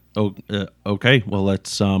he's like, "Oh, okay. Well,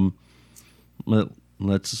 let's go."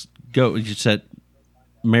 You said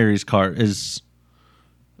Mary's car is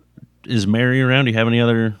Mary around? Do you have any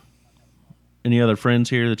other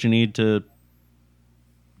friends here that you need to?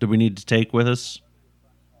 Do we need to take with us?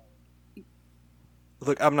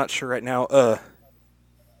 Look, I'm not sure right now.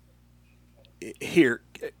 Here,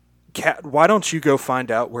 Kat, why don't you go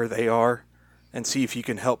find out where they are and see if you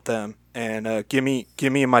can help them, and give me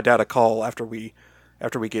and my dad a call after we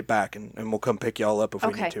get back, and we'll come pick y'all up if we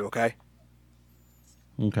Okay. need to. Okay?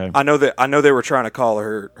 Okay. I know they were trying to call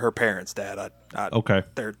her parents, Dad. Okay.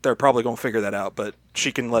 They're probably gonna figure that out, but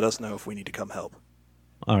she can let us know if we need to come help.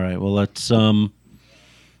 All right. Well, let's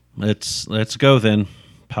go then.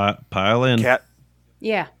 Pile in. Kat,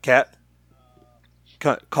 Yeah.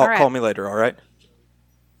 call All right. call me later. All right.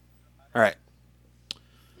 All right.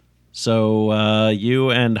 So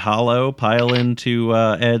you and Hollow pile into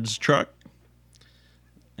Ed's truck,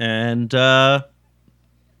 and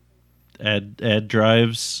Ed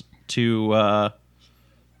drives to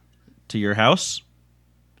your house,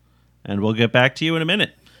 and we'll get back to you in a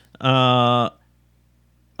minute. All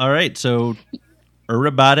right. So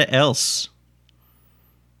everybody else,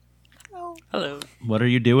 Hello. what are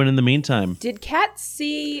you doing in the meantime? Did Kat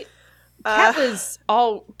see?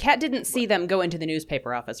 Kat didn't see them go into the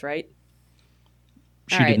newspaper office, right?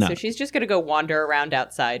 She All right, did not. so she's just gonna go wander around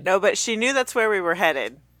outside. No, but she knew that's where we were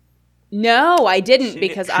headed. No, I didn't She-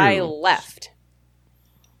 because I True. left.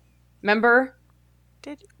 Remember?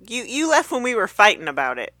 Did you left when we were fighting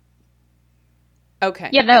about it? Okay.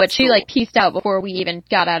 Yeah, no, but she like pieced out before we even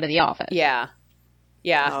got out of the office. Yeah.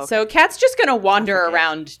 Yeah. Oh, okay. So Kat's just gonna wander forget.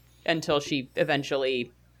 around until she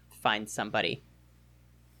eventually finds somebody.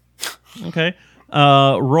 Okay.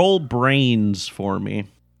 Roll brains for me.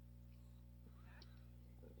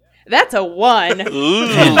 That's a 1. Ooh.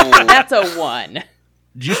 That's a 1.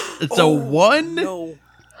 It's a 1? No.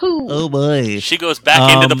 Who? Oh boy. She goes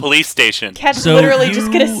back into the Um, police station. Kat's So literally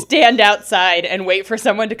just gonna you- stand outside and wait for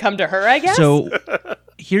someone to come to her, I guess. So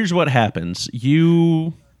here's what happens.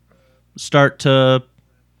 You start to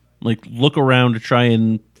look around to try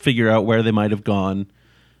and figure out where they might have gone.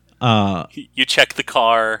 You check the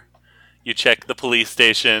car. You check the police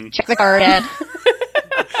station. Check the car again.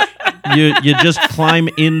 You just climb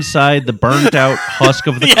inside the burnt out husk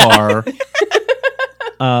of the car.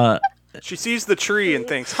 She sees the tree and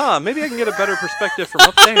thinks, maybe I can get a better perspective from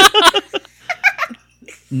up there.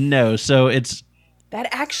 No, so it's... That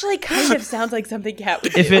actually kind of sounds like something Cat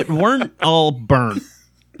would do. If it weren't all burnt,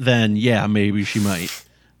 then yeah, maybe she might.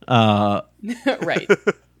 Right.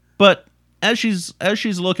 But as she's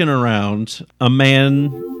looking around, a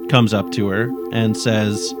man comes up to her and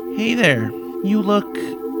says, "Hey there, you look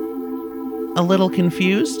a little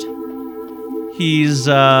confused." He's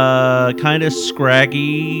kind of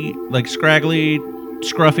scraggly,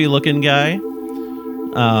 scruffy looking guy,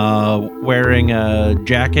 wearing a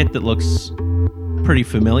jacket that looks pretty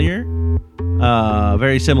familiar.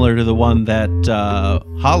 Very similar to the one that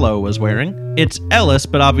Hollow was wearing. It's Ellis,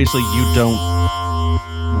 but obviously you don't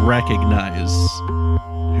recognize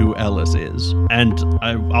who Ellis is. And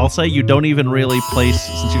I'll say you don't even really place,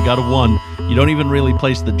 since you got a 1, you don't even really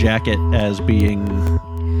place the jacket as being...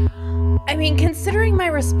 I mean, considering my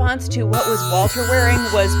response to what was Walter wearing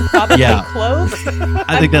was probably clothes.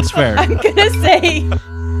 I think that's fair. I'm gonna say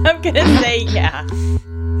yeah.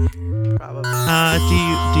 Probably.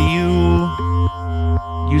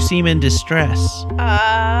 You seem in distress.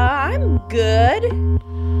 I'm good.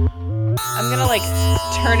 I'm gonna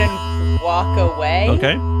turn and walk away.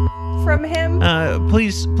 Okay. From him.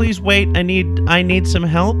 Please wait. I need some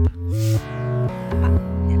help.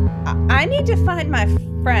 I need to find my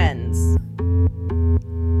friends.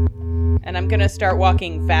 And I'm gonna start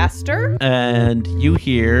walking faster. And you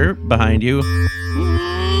hear behind you.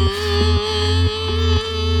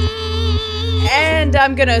 And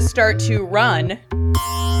I'm gonna start to run.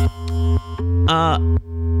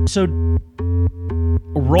 So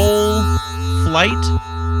roll flight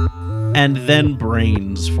and then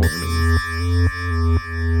brains for me.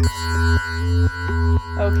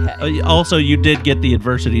 Okay. Also, you did get the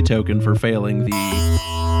adversity token for failing the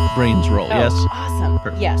brains roll, yes? Awesome.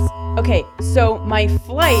 Perfect. Yes. Okay, so my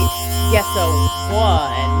flight gets a 1.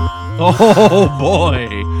 Oh, boy.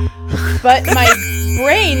 But my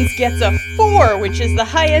brains gets a 4, which is the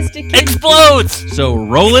highest it can... Explodes! So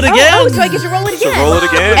roll it again? Oh, so I get to roll it again. So roll it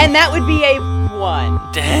again. And that would be a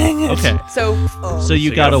 1. Dang it. Okay. So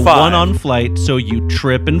you got got a a 5. 1 on flight, so you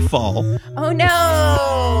trip and fall. oh no!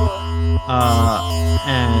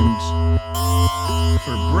 And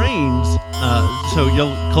for brains, so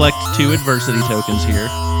you'll collect 2 adversity tokens here,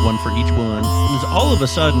 1 for each one. And all of a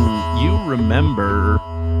sudden, you remember...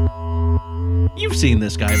 You've seen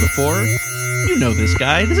this guy before. You know this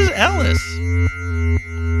guy. This is Ellis.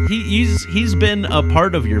 He's been a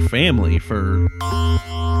part of your family for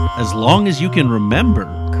as long as you can remember.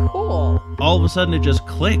 Cool. All of a sudden, it just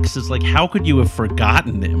clicks. It's like, how could you have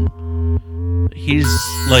forgotten him? He's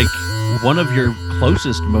like one of your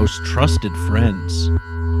closest, most trusted friends.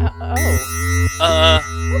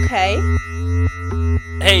 Okay.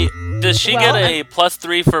 Hey, does she Well, get a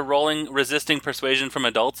 +3 for resisting persuasion from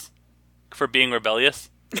adults? For being rebellious?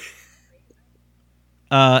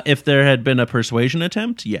 If there had been a persuasion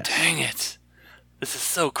attempt, yes. Dang it. This is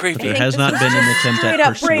so creepy. There has not been an attempt at Straight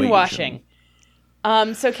up persuasion. brainwashing.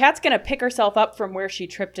 So Kat's gonna pick herself up from where she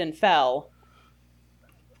tripped and fell.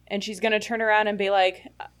 And she's gonna turn around and be like,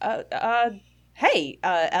 hey,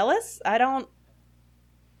 Ellis,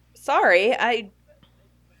 sorry,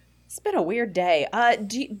 it's been a weird day.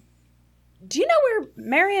 Do you know where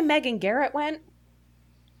Mary and Megan Garrett went?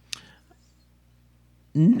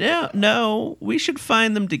 No, we should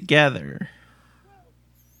find them together.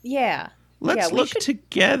 Yeah. Let's we look should...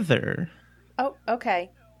 together. Oh,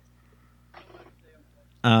 okay.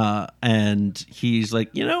 And he's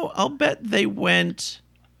like, I'll bet they went...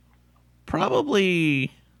 They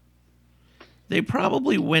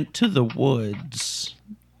probably went to the woods.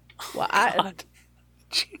 Well, God.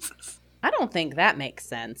 Jesus. I don't think that makes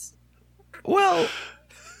sense. Well,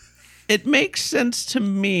 it makes sense to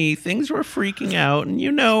me. Things were freaking out, and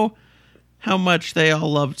you know how much they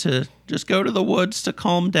all love to just go to the woods to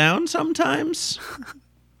calm down sometimes.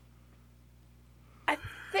 I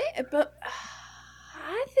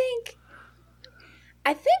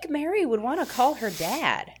think Mary would want to call her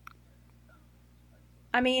dad.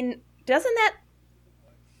 I mean, doesn't that...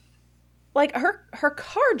 Like, her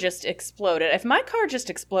car just exploded. If my car just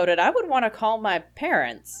exploded, I would want to call my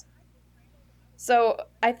parents. So,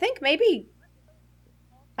 I think maybe...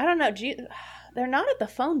 I don't know. They're not at the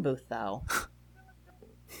phone booth, though.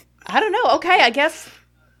 I don't know. Okay, I guess...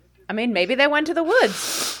 I mean, maybe they went to the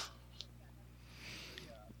woods.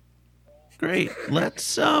 Great.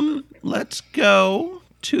 Let's go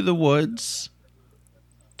to the woods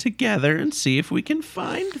together and see if we can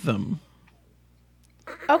find them.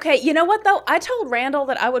 Okay, you know what, though? I told Randall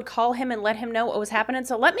that I would call him and let him know what was happening,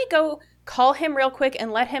 so let me go call him real quick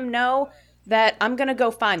and let him know that I'm going to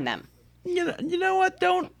go find them. You know what?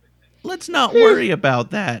 Let's not worry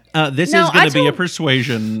about that. This No, is going I to be a told-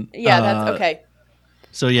 persuasion. Yeah, that's okay.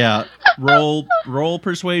 So yeah, roll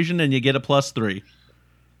persuasion and you get a +3.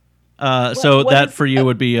 So what that is- for you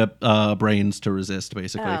would be a brains to resist,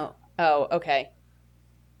 basically. Oh, okay.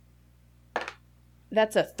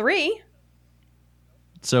 That's a 3.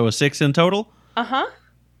 So a 6 in total. Uh-huh.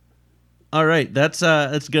 All right, that's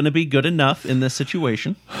going to be good enough in this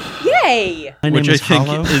situation. Yay! My Which name is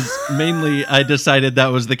Hollow? is mainly I decided that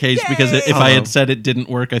was the case because if I had said it didn't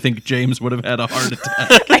work, I think James would have had a heart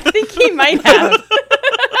attack. I think he might have.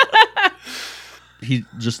 He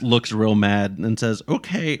just looks real mad and says,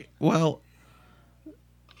 "Okay, well,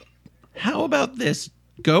 how about this?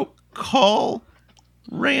 Go call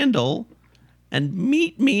Randall and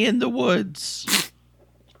meet me in the woods.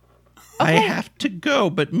 I have to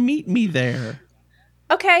go, but meet me there."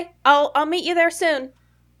 Okay, I'll meet you there soon.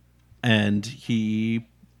 And he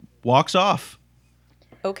walks off.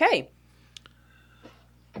 Okay.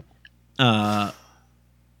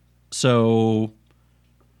 So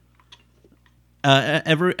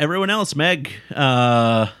everyone else, Meg,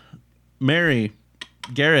 Mary,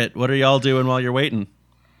 Garrett, what are y'all doing while you're waiting?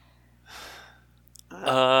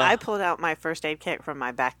 I pulled out my first aid kit from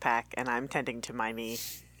my backpack, and I'm tending to my knee.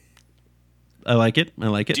 I like it.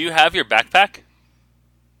 Do you have your backpack?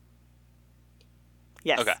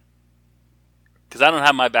 Yes. Okay. Because I don't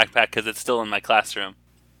have my backpack because it's still in my classroom.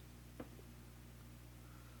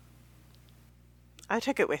 I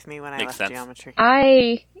took it with me when I Makes left sense. geometry.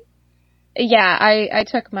 I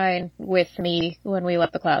took mine with me when we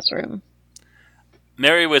left the classroom.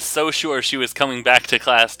 Mary was so sure she was coming back to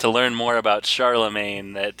class to learn more about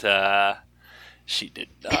Charlemagne that she did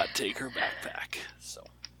not take her backpack. So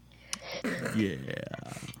Yeah.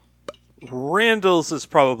 Randall's is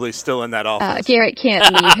probably still in that office. Garrett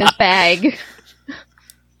can't leave his bag.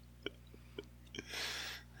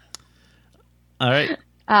 All right.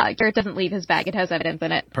 Garrett doesn't leave his bag. It has evidence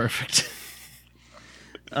in it. Perfect.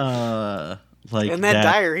 Like And that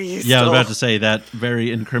diary. You Yeah, I was stole. about to say that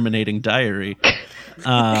very incriminating diary.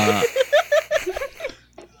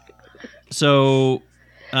 So,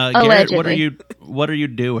 Garrett, Allegedly. what are you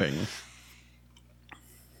doing?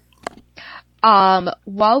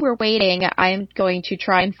 While we're waiting, I'm going to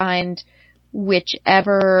try and find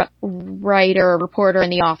whichever writer or reporter in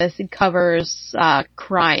the office covers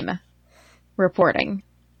crime reporting.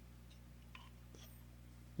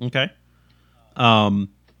 Okay.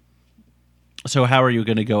 So how are you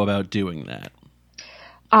going to go about doing that?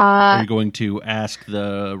 Are you going to ask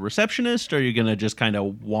the receptionist? Or are you going to just kind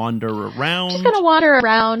of wander around? Just gonna wander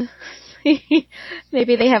around.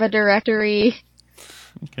 Maybe they have a directory,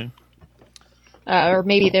 Okay. or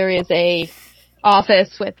maybe there is a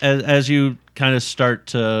office with. As you kind of start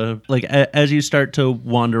to as you start to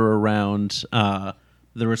wander around, the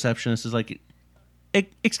receptionist is like,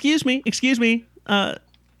 excuse me,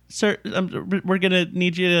 sir, we're gonna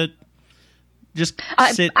need you to just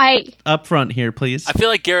sit up front here, please. I feel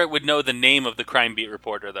like Garrett would know the name of the crime beat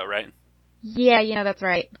reporter, though, right? Yeah, that's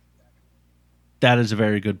right. That is a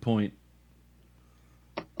very good point.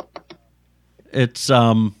 It's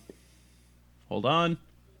hold on,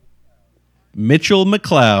 Mitchell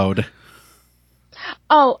McLeod.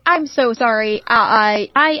 Oh, I'm so sorry. I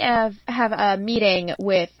have a meeting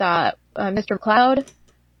with Mr. McLeod.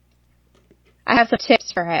 I have some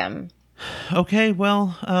tips for him. Okay,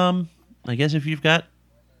 well, I guess if you've got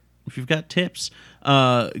tips,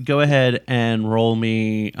 go ahead and roll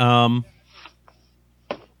me.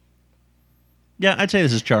 Yeah, I'd say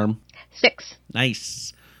this is charm. 6.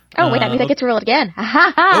 Nice. Oh wait, that means I get to roll it again. Ha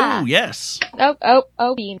ha ha! Oh yes.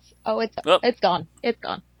 Oh beans. Oh, it's Oh. it's gone. It's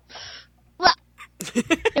gone. Blah.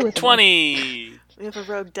 It was 20. We have a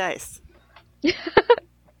rogue dice.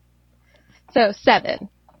 So 7.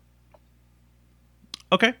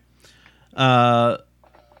 Okay.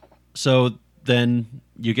 So then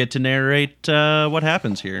you get to narrate what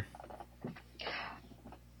happens here.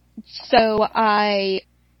 So I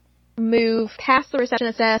move past the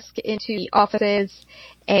receptionist desk into the offices,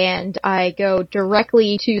 and I go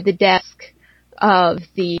directly to the desk of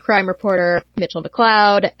the crime reporter, Mitchell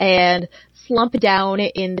McLeod, and slump down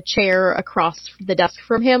in the chair across the desk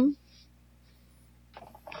from him.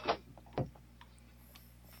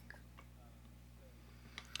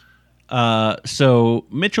 So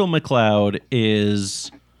Mitchell McLeod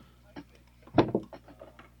is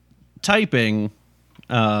typing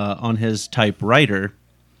on his typewriter,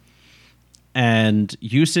 and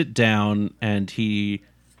you sit down, and he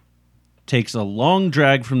takes a long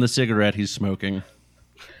drag from the cigarette he's smoking,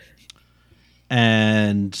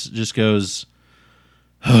 and just goes,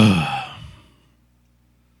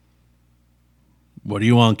 "What do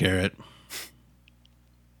you want, Garrett?"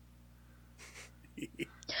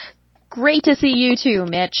 Great to see you too,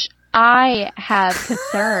 Mitch. I have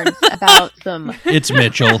concerns about some It's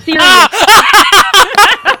Mitchell. serious...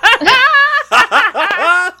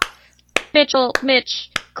 Mitch,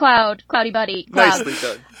 Cloudy Buddy, Cloud. Nicely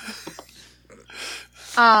done.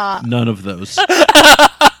 None of those.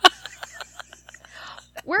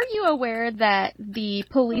 Were you aware that the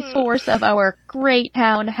police force of our great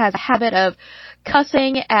town has a habit of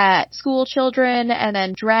cussing at school children and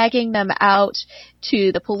then dragging them out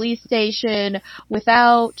to the police station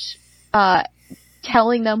without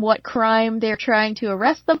telling them what crime they're trying to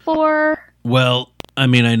arrest them for? Well, I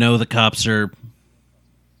mean, I know the cops are...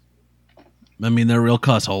 I mean, they're real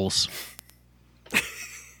cussholes.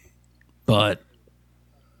 But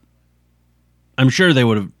I'm sure they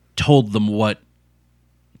would have told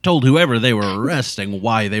whoever they were arresting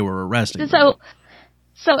why they were arresting them.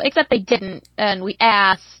 So, except they didn't, and we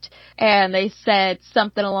asked, and they said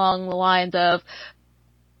something along the lines of,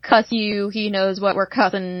 cuss you, he knows what we're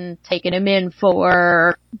cussing, taking him in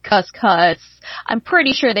for, cuss. I'm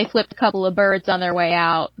pretty sure they flipped a couple of birds on their way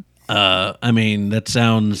out. I mean, that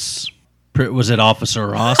sounds... Was it Officer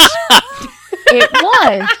Ross? It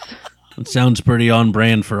was. It sounds pretty on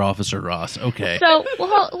brand for Officer Ross. Okay. So,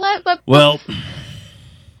 Well,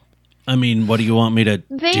 I mean, what do you want me to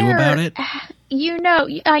do about it?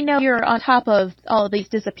 I know you're on top of all of these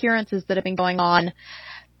disappearances that have been going on.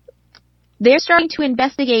 They're starting to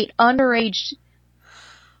investigate underage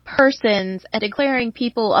persons and declaring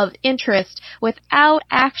people of interest without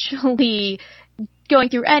actually going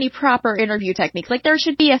through any proper interview techniques. Like, there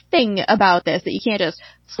should be a thing about this, that you can't just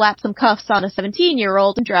slap some cuffs on a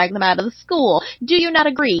 17-year-old and drag them out of the school. Do you not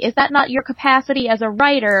agree? Is that not your capacity as a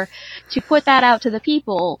writer to put that out to the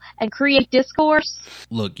people and create discourse?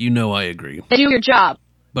 Look, you know I agree. Then do your job.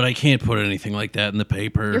 But I can't put anything like that in the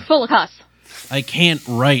paper. You're full of cuss. I can't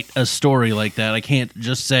write a story like that. I can't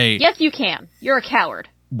just say... Yes, you can. You're a coward.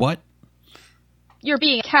 What? You're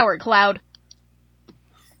being a coward, Cloud.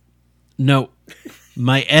 No.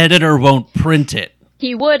 My editor won't print it.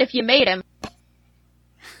 He would if you made him.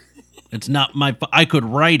 It's not my... I could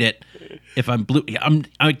write it if I'm blue.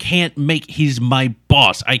 I can't make... He's my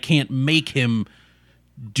boss. I can't make him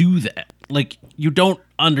do that. Like, you don't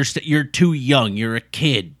understand. You're too young. You're a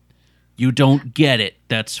kid. You don't get it.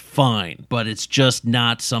 That's fine. But it's just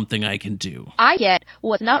not something I can do. I get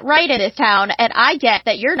what's not right in this town, and I get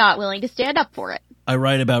that you're not willing to stand up for it. I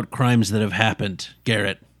write about crimes that have happened,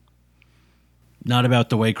 Garrett. Not about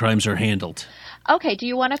the way crimes are handled. Okay, do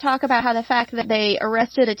you want to talk about how the fact that they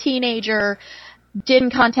arrested a teenager,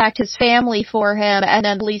 didn't contact his family for him, and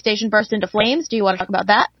then the police station burst into flames? Do you want to talk about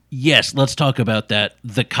that? Yes, let's talk about that.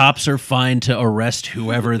 The cops are fine to arrest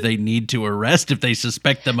whoever they need to arrest if they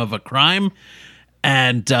suspect them of a crime,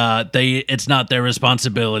 and it's not their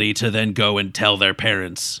responsibility to then go and tell their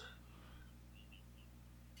parents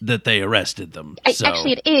that they arrested them.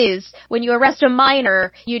 Actually, it is. When you arrest a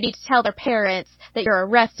minor, you need to tell their parents that you're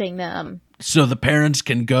arresting them. So the parents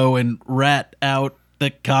can go and rat out the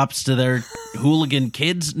cops to their hooligan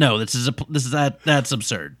kids? No, that's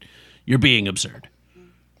absurd. You're being absurd.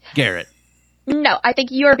 Garrett. No, I think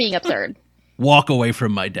you're being absurd. Walk away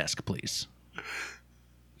from my desk, please.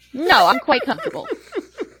 No, I'm quite comfortable.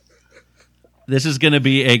 This is going to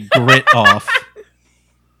be a grit off.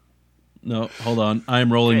 No, hold on.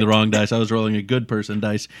 I'm rolling the wrong dice. I was rolling a good person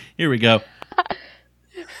dice. Here we go.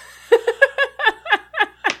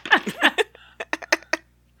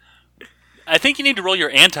 I think you need to roll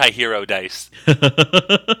your anti-hero dice.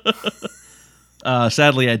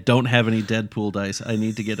 Sadly, I don't have any Deadpool dice. I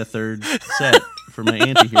need to get a third set for my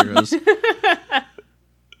anti-heroes.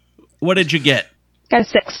 What did you get? Got a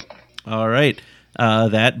 6. All right.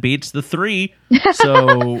 That beats the 3.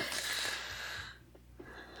 So...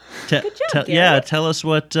 Good job, Garrett. Tell us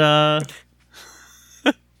what You're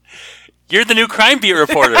the new crime beat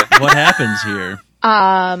reporter. what happens here.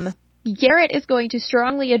 Garrett is going to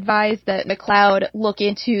strongly advise that McLeod look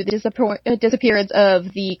into the disappearance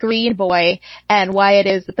of the green boy and why it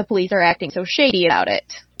is that the police are acting so shady about it.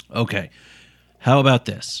 Okay. How about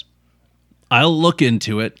this? I'll look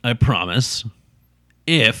into it, I promise,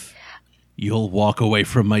 if you'll walk away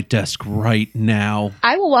from my desk right now.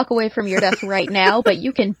 I will walk away from your desk right now, but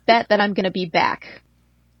you can bet that I'm going to be back.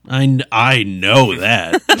 I know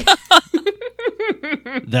that.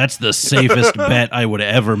 That's the safest bet I would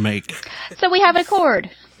ever make. So we have an accord.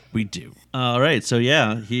 We do. All right. So,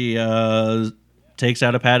 yeah, he takes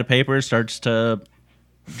out a pad of paper, starts to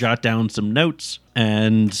jot down some notes,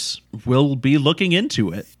 and we'll be looking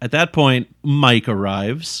into it. At that point, Mike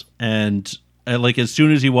arrives, and like as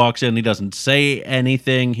soon as he walks in, he doesn't say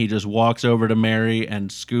anything. He just walks over to Mary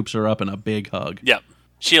and scoops her up in a big hug. Yep.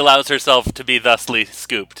 She allows herself to be thusly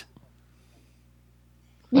scooped.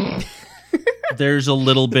 There's a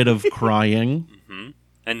little bit of crying.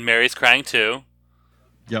 And Mary's crying too.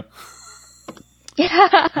 Yep.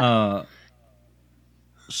 Yeah.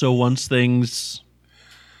 So once things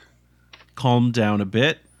calm down a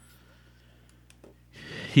bit,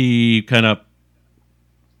 he kind of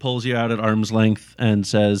pulls you out at arm's length and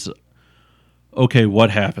says, "Okay,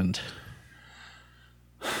 what happened?"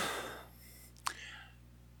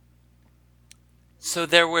 So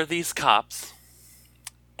there were these cops,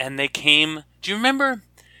 and they came. Do you remember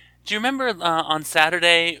on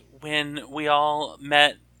Saturday when we all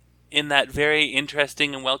met in that very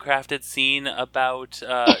interesting and well-crafted scene about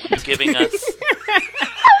you giving us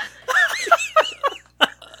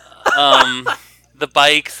the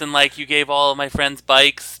bikes, and like you gave all of my friends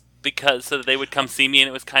bikes so that they would come see me, and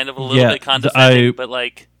it was kind of a little bit condescending, but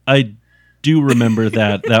like I do remember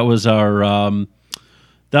that. That was our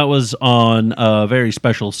that was on a very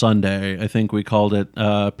special Sunday. I think we called it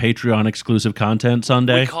Patreon exclusive content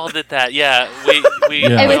Sunday. we called it that. Yeah, we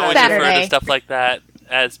Yeah. It was always refer to Saturday. stuff like that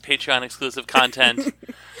as Patreon exclusive content.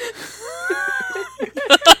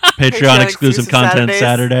 Patreon exclusive exclusive content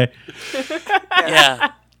Saturday.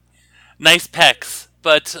 Yeah. Nice pecs,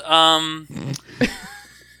 but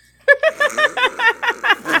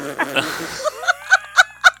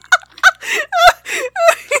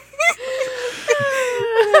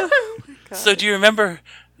so do you remember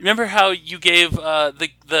how you gave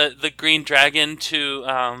the green dragon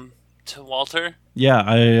to Walter? Yeah,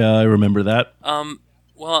 I remember that.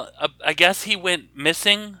 Well, I guess he went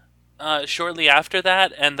missing shortly after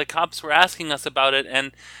that, and the cops were asking us about it,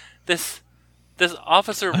 and this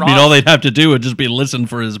officer Ross, I mean, all they'd have to do would just be listen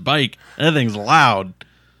for his bike. That thing's loud.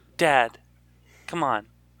 Dad, come on.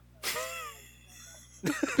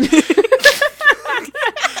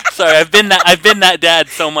 Sorry, I've been that dad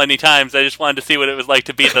so many times. I just wanted to see what it was like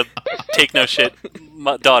to be the take no shit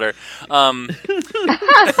daughter. I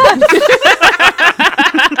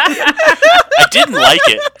didn't like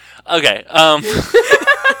it. Okay.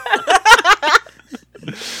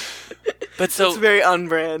 But so It's very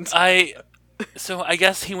unbrand. I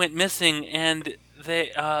guess he went missing, and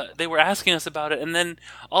they were asking us about it, and then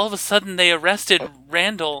all of a sudden they arrested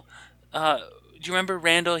Randall. Do you remember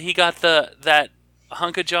Randall? He got that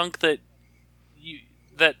hunk of junk that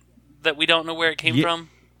we don't know where it came from.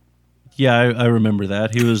 Yeah, I remember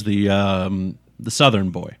that. He was the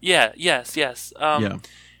Southern boy. Yeah. Yes. Yeah.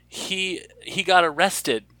 He got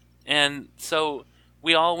arrested, and so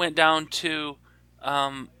we all went down to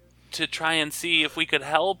try and see if we could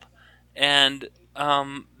help, and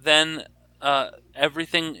then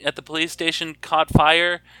everything at the police station caught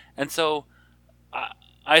fire, and so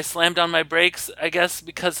I slammed on my brakes, I guess,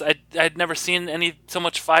 because I'd never seen so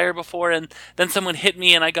much fire before, and then someone hit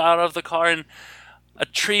me, and I got out of the car, and a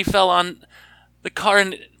tree fell on the car,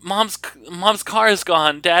 and mom's car is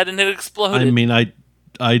gone, Dad, and it exploded. I mean,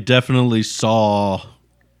 I definitely saw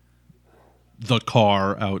the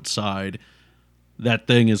car outside. That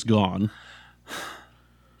thing is gone.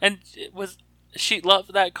 And she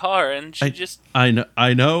loved that car, and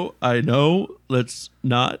I know. Let's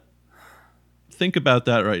not think about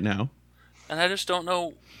that right now. and I just don't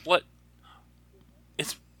know what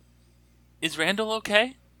is Randall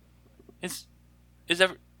okay?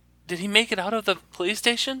 Did he make it out of the police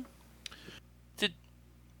station?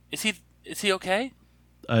 Is he okay?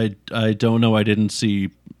 I don't know. I didn't see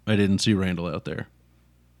Randall out there.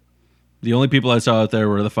 The only people I saw out there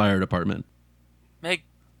were the fire department. Meg,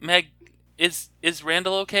 is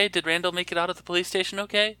Randall okay? Did Randall make it out of the police station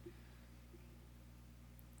okay?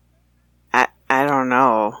 I don't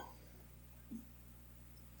know.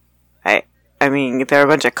 I mean, there are a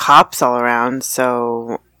bunch of cops all around,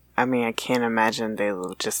 so I mean, I can't imagine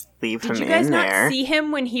they'll just leave him Did you guys in not there. see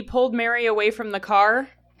him when he pulled Mary away from the car?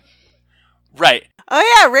 Right. Oh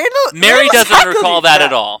yeah, Randall. Mary Randall's doesn't heckled recall you. that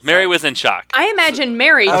at all. Mary was in shock. I imagine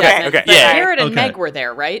Mary Okay, doesn't, okay. but Yeah. Garrett and Okay. Meg were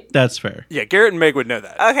there, right? That's fair. Yeah, Garrett and Meg would know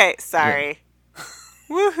that. Okay, sorry.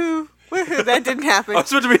 Woohoo! That didn't happen. I was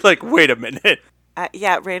supposed to be like, wait a minute.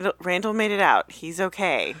 Yeah, Randall made it out. He's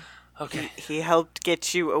okay. Okay. He helped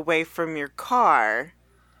get you away from your car.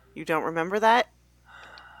 You don't remember that?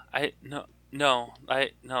 I don't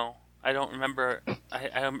remember.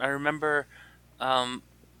 I remember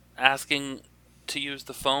asking to use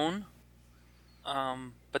the phone.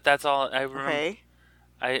 But that's all I remember. Okay.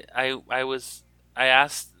 I was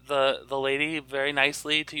asked the lady very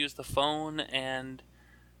nicely to use the phone, and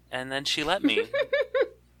then she let me.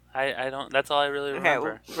 I don't. That's all I really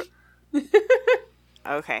remember.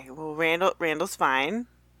 Okay, well, Randall's fine,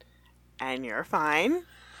 and you're fine,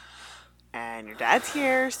 and your dad's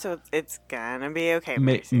here, so it's gonna be okay.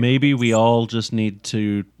 Maybe we all just need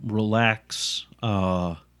to relax.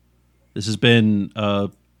 This has been a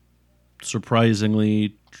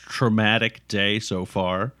surprisingly traumatic day so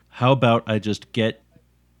far. How about I just get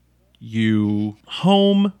you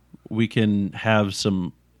home? We can have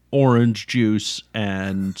some orange juice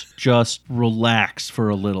and just relax for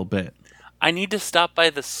a little bit. I need to stop by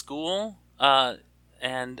the school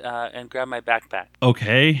and grab my backpack.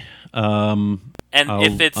 Okay. And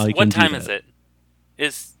if it's I can what do time that. is it?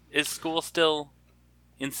 Is school still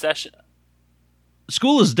in session?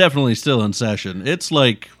 School is definitely still in session. It's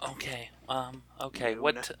like Okay. Okay.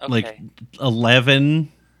 What? Okay. like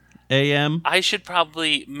 11 a.m. I should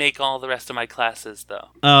probably make all the rest of my classes though.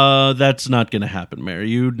 That's not going to happen, Mary.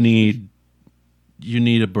 You need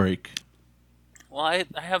a break. Well, I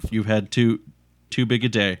have. You've had too big a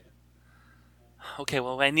day. Okay.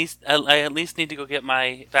 Well, I at least need to go get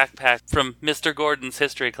my backpack from Mr. Gordon's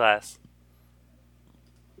history class.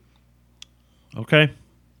 Okay.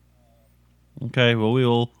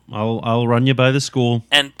 Well, I'll run you by the school.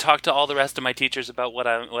 And talk to all the rest of my teachers about what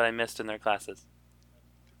I missed in their classes.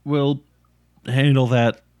 We'll handle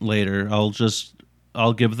that later.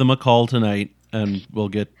 I'll give them a call tonight and we'll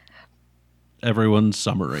get everyone's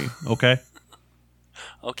summary, okay?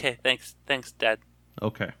 Okay, thanks, Dad.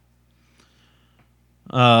 Okay.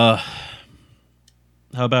 How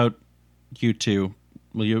about you two?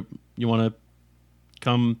 Will you want to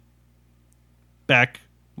come back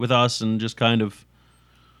with us and just kind of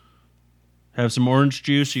have some orange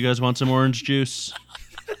juice? You guys want some orange juice?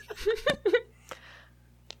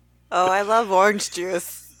 Oh, I love orange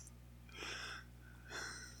juice.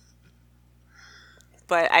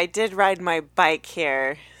 But I did ride my bike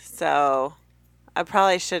here, so I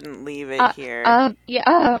probably shouldn't leave it here.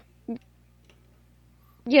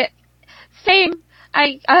 Yeah, same.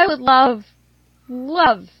 I would love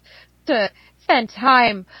to spend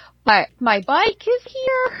time, but my bike is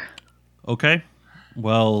here. Okay.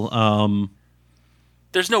 Well,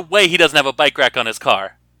 There's no way he doesn't have a bike rack on his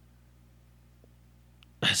car.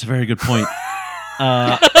 that's a very good point.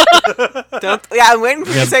 I'm waiting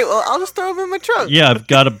for you to say, well, I'll just throw them in my trunk. Yeah, I've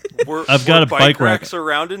got a Were bike rack. racks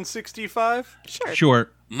around in 65?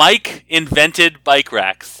 Sure. Mike invented bike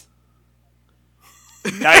racks.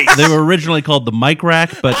 Nice. They were originally called the mic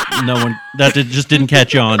rack, but just didn't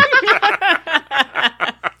catch on.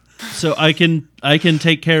 So I can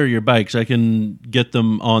take care of your bikes. I can get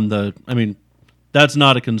them on the. I mean, that's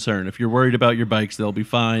not a concern. If you're worried about your bikes, they'll be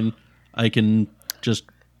fine. I can just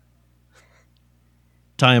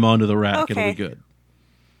tie them onto the rack. Okay. It'll be good.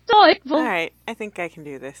 Delightful. All right, I think I can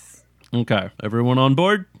do this. Okay, everyone on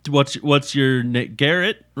board. What's your name?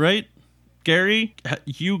 Garrett, right? Gary,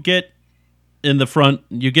 you get in the front.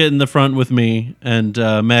 You get in the front with me, and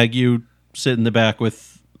Mag, you sit in the back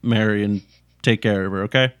with Mary and take care of her.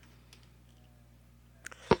 Okay.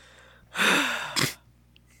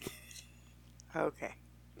 Okay.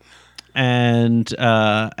 And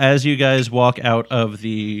as you guys walk out of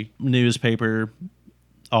the newspaper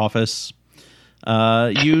office,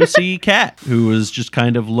 you see Kat, who is just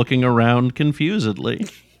kind of looking around confusedly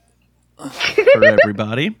for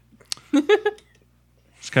everybody.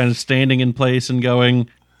 Just kind of standing in place and going,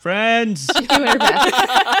 "Friends, She's doing her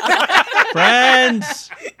best.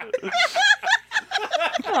 friends."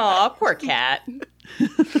 Aw, poor cat.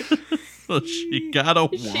 Well, she got a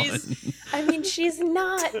one. She's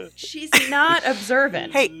not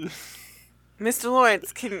observant. Hey, Mr.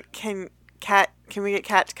 Lawrence, can we get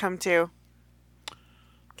Kat to come too?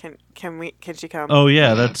 Can she come? Oh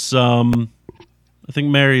yeah, that's I think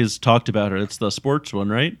Mary has talked about her. It's the sports one,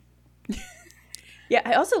 right? Yeah,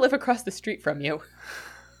 I also live across the street from you.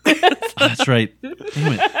 That's right. Damn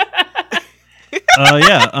it.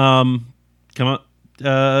 Yeah. Come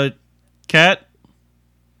on, Kat.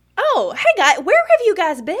 Oh, hey guys, where have you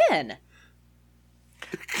guys been?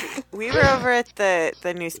 We were over at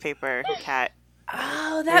the newspaper, Kat.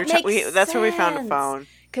 Oh, that makes sense. That's where we found a phone.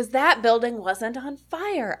 Because that building wasn't on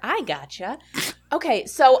fire. I gotcha. Okay,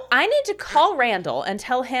 so I need to call Randall and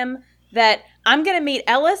tell him that I'm going to meet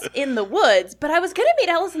Ellis in the woods, but I was going to meet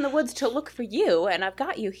Ellis in the woods to look for you, and I've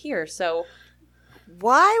got you here, so...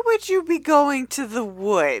 Why would you be going to the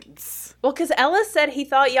woods? Well, because Ellis said he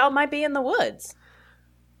thought y'all might be in the woods.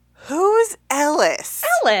 Who's Ellis?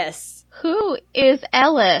 Ellis! Who is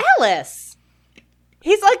Ellis? Ellis!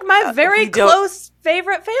 He's like my very we don't- close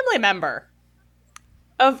favorite family member.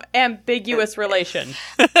 of ambiguous relation.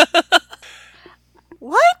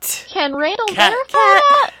 What? Can Randall Cat- verify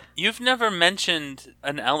that? You've never mentioned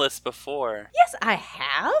an Ellis before. Yes, I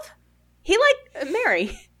have. He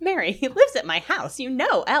Mary, he lives at my house. You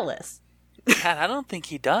know Ellis. Cat, I don't think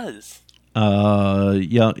he does.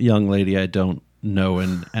 Young lady, I don't know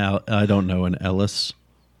an Ellis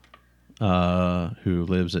who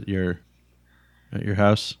lives at your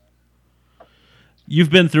house. You've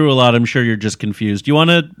been through a lot. I'm sure you're just confused. You want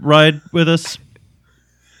to ride with us?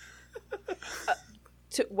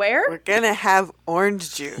 To where? We're gonna have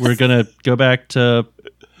orange juice. We're gonna go back to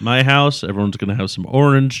my house. Everyone's gonna have some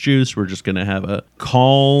orange juice. We're just gonna have a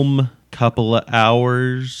calm couple of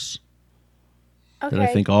hours Okay. that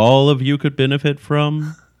I think all of you could benefit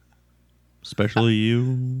from, especially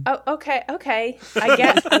you. Oh, okay. I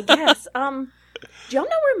guess. Do y'all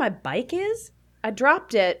know where my bike is? I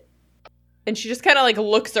dropped it, and she just kind of like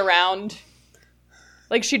looks around.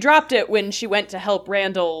 Like she dropped it when she went to help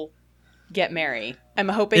Randall get Mary. I'm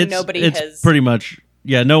hoping nobody has. It's pretty much,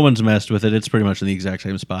 yeah. No one's messed with it. It's pretty much in the exact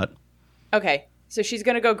same spot. Okay, so she's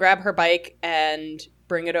gonna go grab her bike and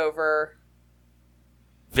bring it over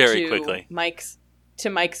Very to quickly. Mike's.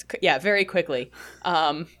 Yeah, very quickly. Do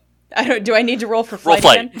I need to roll for Roll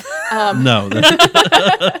flight flight. again? No,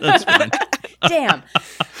 that's fine. Damn.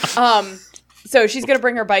 So she's gonna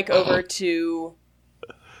bring her bike over to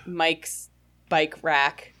Mike's bike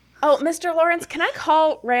rack. Oh, Mr. Lawrence, can I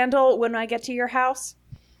call Randall when I get to your house?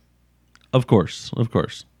 Of course.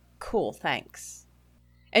 Cool, thanks.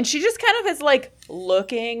 And she just kind of is like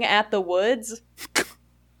looking at the woods.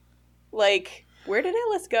 Like, where did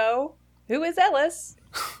Ellis go? Who is Ellis?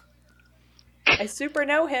 I super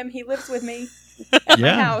know him. He lives with me at my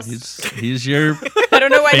Yeah, house. he's your. I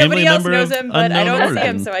don't know why family nobody else member knows of him, but I unknown don't see him,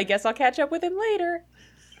 origin. so I guess I'll catch up with him later.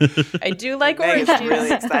 I do like orange Megan's juice.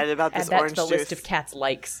 really excited about Add this that orange to the juice. list of Cat's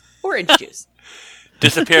likes. Orange juice.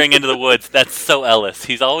 Disappearing into the woods. That's so Ellis.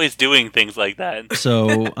 He's always doing things like that.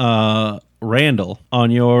 So, Randall, on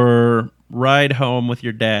your ride home with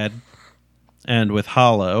your dad and with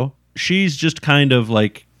Hollow, she's just kind of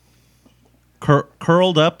like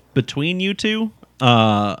curled up between you two.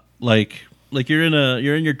 Like you're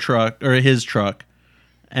in your truck or his truck,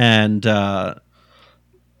 and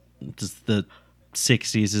just the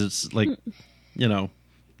 60s. It's like,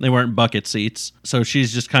 they weren't bucket seats, so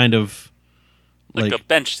she's just kind of Like a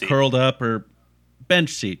bench seat. curled up, or bench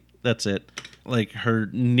seat. That's it. Like her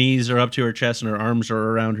knees are up to her chest and her arms are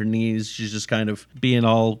around her knees. She's just kind of being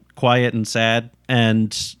all quiet and sad.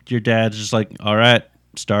 And your dad's just like, all right,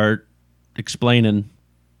 start explaining.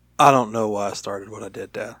 I don't know why I started what I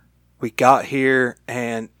did, Dad. We got here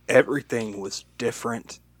and everything was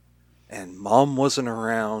different, and Mom wasn't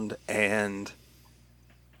around, and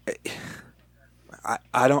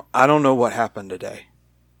I don't know what happened today.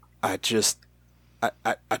 I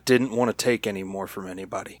didn't want to take any more from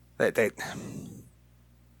anybody. They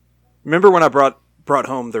remember when I brought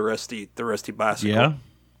home the rusty bicycle?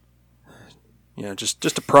 Yeah.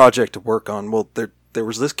 Just a project to work on. Well, there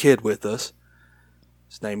was this kid with us.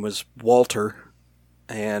 His name was Walter,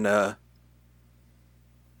 and I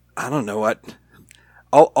don't know what.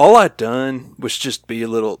 All I'd done was just be a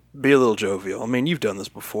little jovial. I mean, you've done this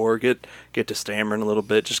before. Get to stammering a little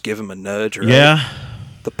bit. Just give him a nudge. Right? Yeah.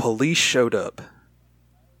 The police showed up,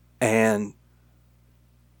 and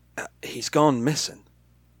he's gone missing.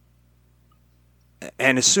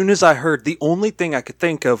 And as soon as I heard, the only thing I could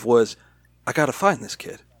think of was, I gotta find this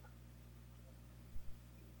kid.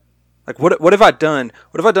 Like, what have I done?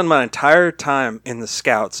 What have I done my entire time in the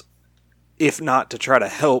Scouts, if not to try to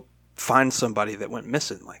help find somebody that went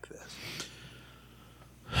missing like this?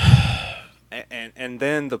 And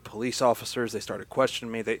then the police officers, they started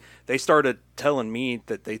questioning me. They started telling me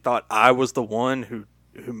that they thought I was the one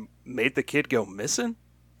who made the kid go missing.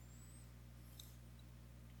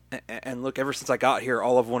 And look, ever since I got here,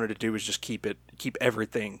 all I've wanted to do was just keep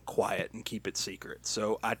everything quiet and keep it secret.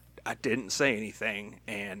 So I didn't say anything,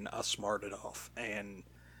 and I smarted off, and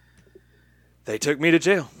they took me to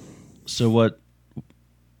jail. So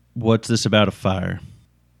what's this about a fire?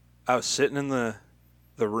 I was sitting in the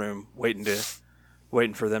room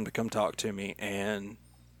waiting for them to come talk to me, and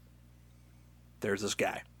there's this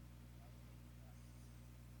guy.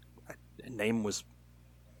 His name was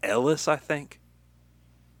Ellis, I think.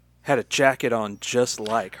 Had a jacket on just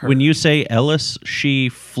like her. When you say Ellis, she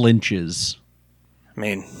flinches. I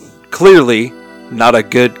mean, clearly not a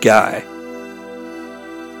good guy.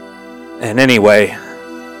 And anyway,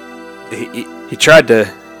 he tried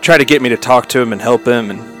to get me to talk to him and help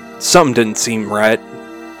him, and something didn't seem right.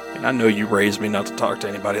 And I know you raised me not to talk to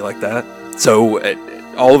anybody like that. So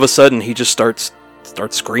all of a sudden, he just starts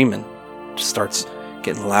starts screaming. Just starts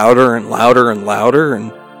getting louder and louder and louder,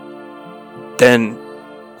 and then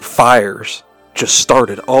fires just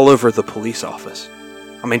started all over the police office.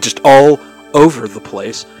 I mean, just all over the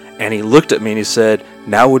place. And he looked at me and he said,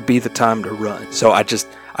 "Now would be the time to run." So I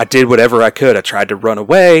did whatever I could. I tried to run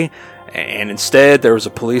away, and instead there was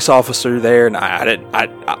a police officer there, and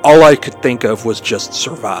all I could think of was just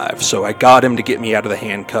survive. So I got him to get me out of the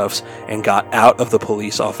handcuffs and got out of the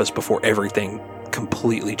police office before everything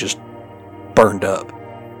completely just burned up.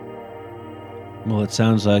 Well, it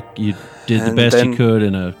sounds like you did the And best then- you could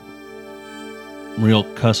in a real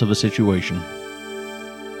cuss of a situation.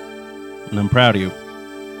 And I'm proud of you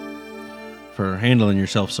for handling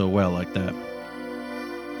yourself so well like that.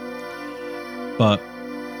 But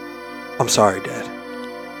I'm sorry, Dad.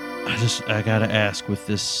 I gotta ask with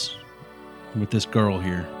this girl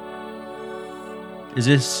here. Is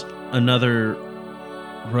this another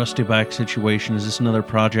Rusty Bike situation? Is this another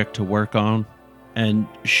project to work on? And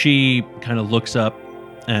she kind of looks up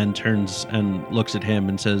and turns and looks at him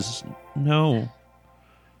and says, "No,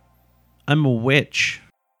 I'm a witch."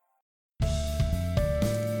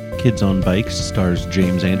 Kids on Bikes stars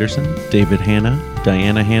James Anderson, David Hanna,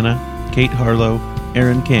 Diana Hanna, Kate Harlow,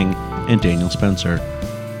 Aaron King, and Daniel Spencer.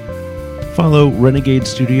 Follow Renegade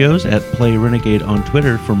Studios at Play Renegade on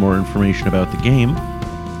Twitter for more information about the game.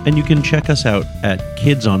 And you can check us out at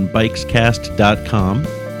kidsonbikescast.com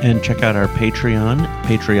and check out our Patreon,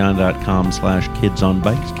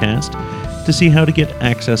 patreon.com/kidsonbikescast, to see how to get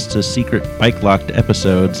access to secret Bike Locked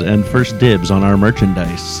episodes and first dibs on our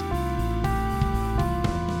merchandise.